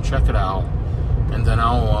minute and check it out, and then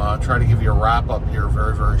I'll try to give you a wrap up here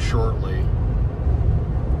very, very shortly.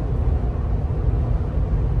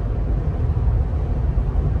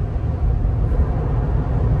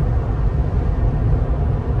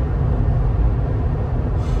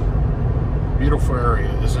 Beautiful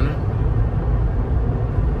area, isn't it?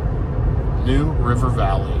 New River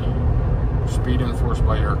Valley. Speed enforced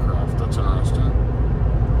by aircraft. That's interesting.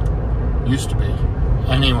 Used to be.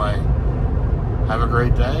 Anyway, have a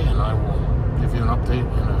great day, and I will give you an update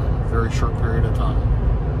in a very short period of time.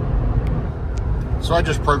 So I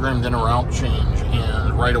just programmed in a route change,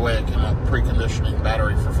 and right away it came up preconditioning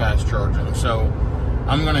battery for fast charging. So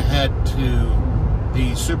I'm going to head to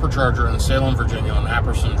the supercharger in Salem, Virginia on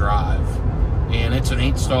Apperson Drive. And it's an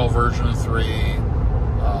 8-stall version 3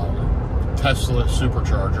 Tesla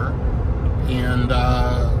supercharger. And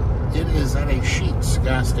it is at a Sheetz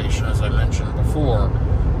gas station, as I mentioned before.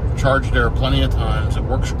 Charged there plenty of times. It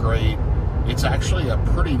works great. It's actually a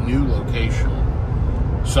pretty new location.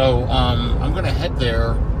 So I'm going to head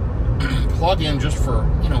there, plug in just for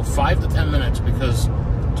 5 to 10 minutes, because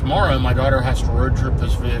tomorrow my daughter has to road trip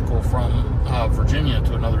this vehicle from Virginia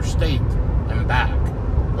to another state and back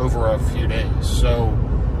over a few days. So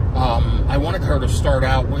I wanted her to start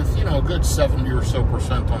out with a good 70% or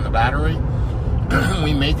so on the battery.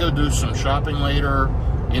 We may go do some shopping later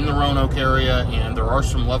in the Roanoke area, and there are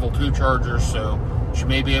some level 2 chargers, so she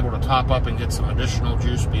may be able to top up and get some additional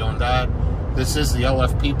juice beyond that. This is the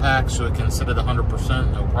LFP pack, so it can sit at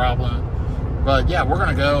 100%, no problem. But yeah, we're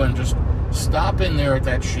gonna go and just stop in there at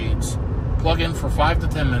that Sheetz, plug in for 5 to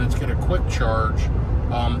 10 minutes, get a quick charge.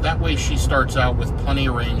 That way she starts out with plenty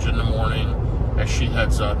of range in the morning as she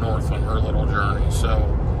heads north on her little journey. So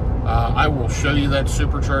I will show you that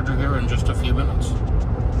supercharger here in just a few minutes.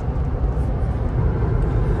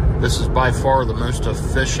 This is by far the most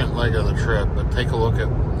efficient leg of the trip, but take a look at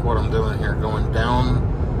what I'm doing here, going down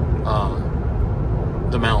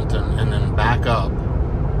the mountain and then back up,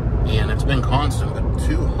 and it's been constant, but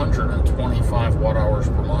 225 watt-hours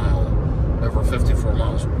per mile over 54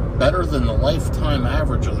 miles. Better than the lifetime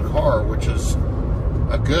average of the car, which is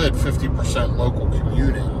a good 50% local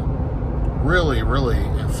commuting. Really, really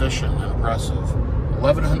efficient and impressive.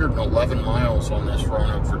 1,111 miles on this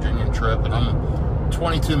Roanoke, Virginia trip, and I'm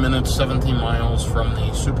 22 minutes, 17 miles from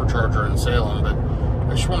the supercharger in Salem. But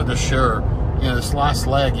I just wanted to share, this last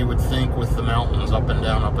leg, you would think with the mountains up and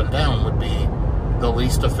down, would be the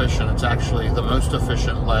least efficient. It's actually the most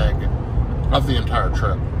efficient leg of the entire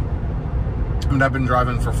trip. mean, I've been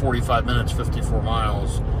driving for 45 minutes, 54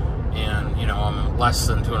 miles, and, you know, I'm less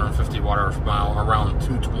than 250 watt-hours per mile, around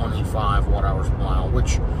 225 watt-hours per mile,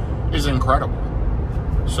 which is incredible.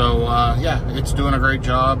 So, yeah, it's doing a great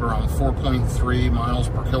job, around 4.3 miles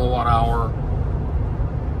per kilowatt hour,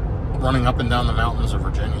 running up and down the mountains of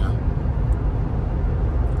Virginia.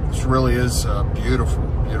 This really is a beautiful,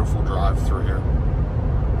 beautiful drive through here.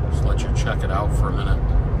 Just let you check it out for a minute.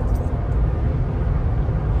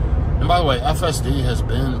 And by the way, FSD has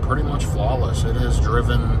been pretty much flawless. It has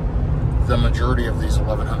driven the majority of these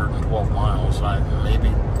 1,112 miles.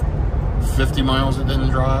 Maybe 50 miles it didn't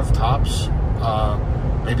drive, tops.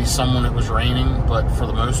 Maybe some when it was raining, but for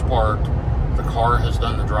the most part, the car has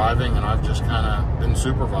done the driving, and I've just kind of been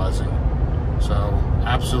supervising. So,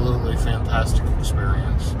 absolutely fantastic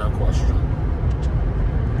experience, no question.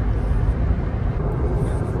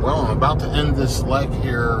 Well, I'm about to end this leg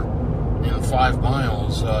here in 5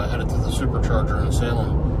 miles, headed to the supercharger in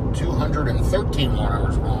Salem. 213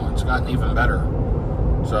 watt-hours per mile. It's gotten even better.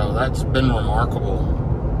 So that's been remarkable.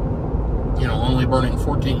 You know, only burning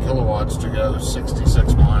 14 kilowatts to go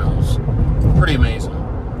 66 miles. Pretty amazing.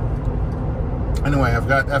 Anyway, I've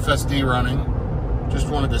got FSD running. Just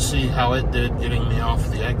wanted to see how it did getting me off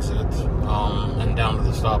the exit and down to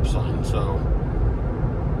the stop sign. So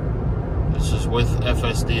this is with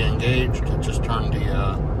FSD engaged. It just turned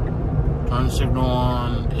the turn signal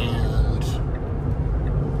on, and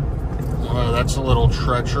well, that's a little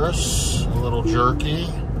treacherous, a little jerky,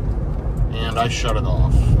 and I shut it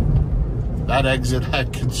off. That exit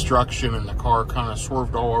had construction, and the car kind of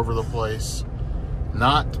swerved all over the place.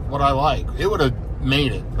 Not what I like. It would have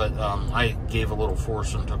made it, but I gave a little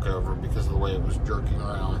force and took over because of the way it was jerking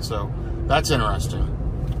around. So that's interesting.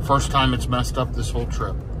 First time it's messed up this whole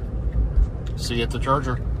trip. See you at the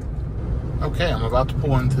charger. Okay, I'm about to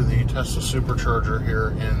pull into the Tesla supercharger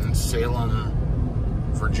here in Salem,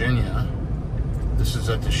 Virginia. This is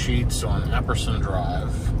at the Sheets on Epperson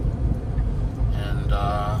Drive. And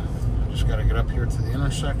just got to get up here to the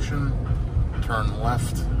intersection, turn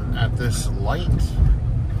left at this light,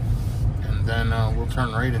 and then we'll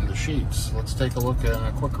turn right into Sheets. Let's take a look at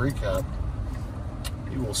a quick recap.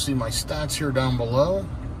 You will see my stats here down below.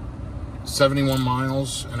 71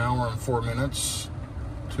 miles an hour and 4 minutes,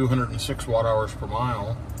 206 watt-hours per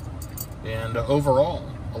mile, and overall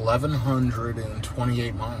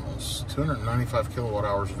 1,128 miles, 295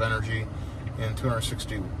 kilowatt-hours of energy, and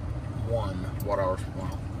 261 watt-hours per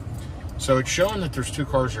mile. So it's showing that there's 2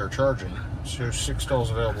 cars here charging. It shows 6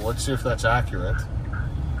 stalls available. Let's see if that's accurate.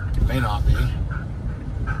 It may not be.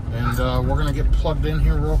 And we're going to get plugged in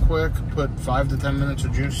here real quick, put 5 to 10 minutes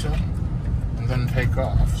of juice in, and then take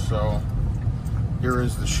off. So here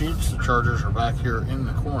is the Sheets. The chargers are back here in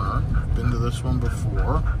the corner. Been to this one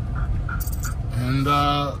before. And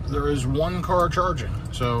there is 1 car charging.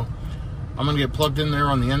 So I'm going to get plugged in there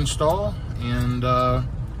on the install, and let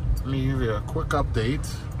me give you a quick update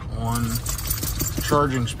on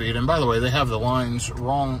charging speed. And by the way, they have the lines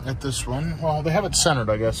wrong at this one. Well, they have it centered,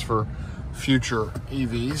 I guess, for future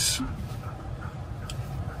EVs.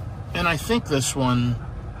 And I think this one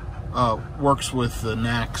works with the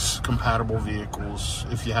NACS compatible vehicles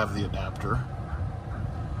if you have the adapter.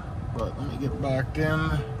 But let me get back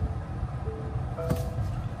in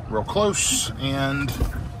real close and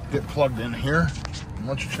get plugged in here and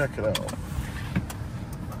let you check it out.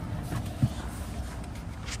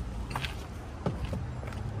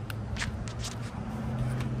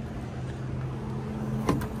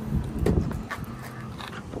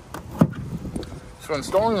 So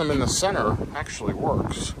installing them in the center actually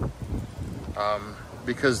works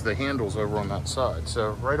because the handle's over on that side.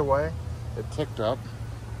 So right away, it ticked up.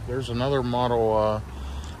 There's another Model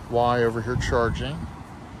Y over here charging.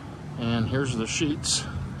 And here's the Sheets.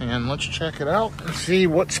 And let's check it out and see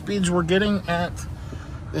what speeds we're getting at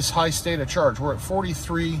this high state of charge. We're at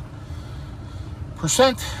 43%,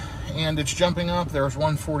 and it's jumping up. There's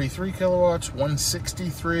 143 kilowatts,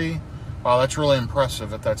 163. Wow, that's really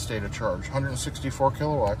impressive at that state of charge. 164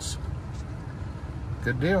 kilowatts.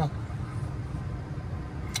 Good deal.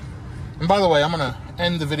 And by the way, I'm going to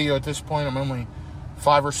end the video at this point. I'm only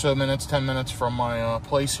 5 or so minutes, 10 minutes from my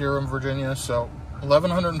place here in Virginia. So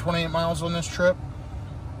 1,128 miles on this trip.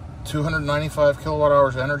 295 kilowatt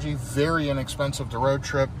hours of energy. Very inexpensive to road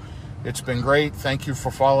trip. It's been great. Thank you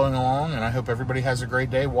for following along, and I hope everybody has a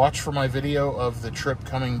great day. Watch for my video of the trip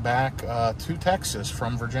coming back to Texas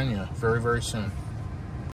from Virginia very, very soon.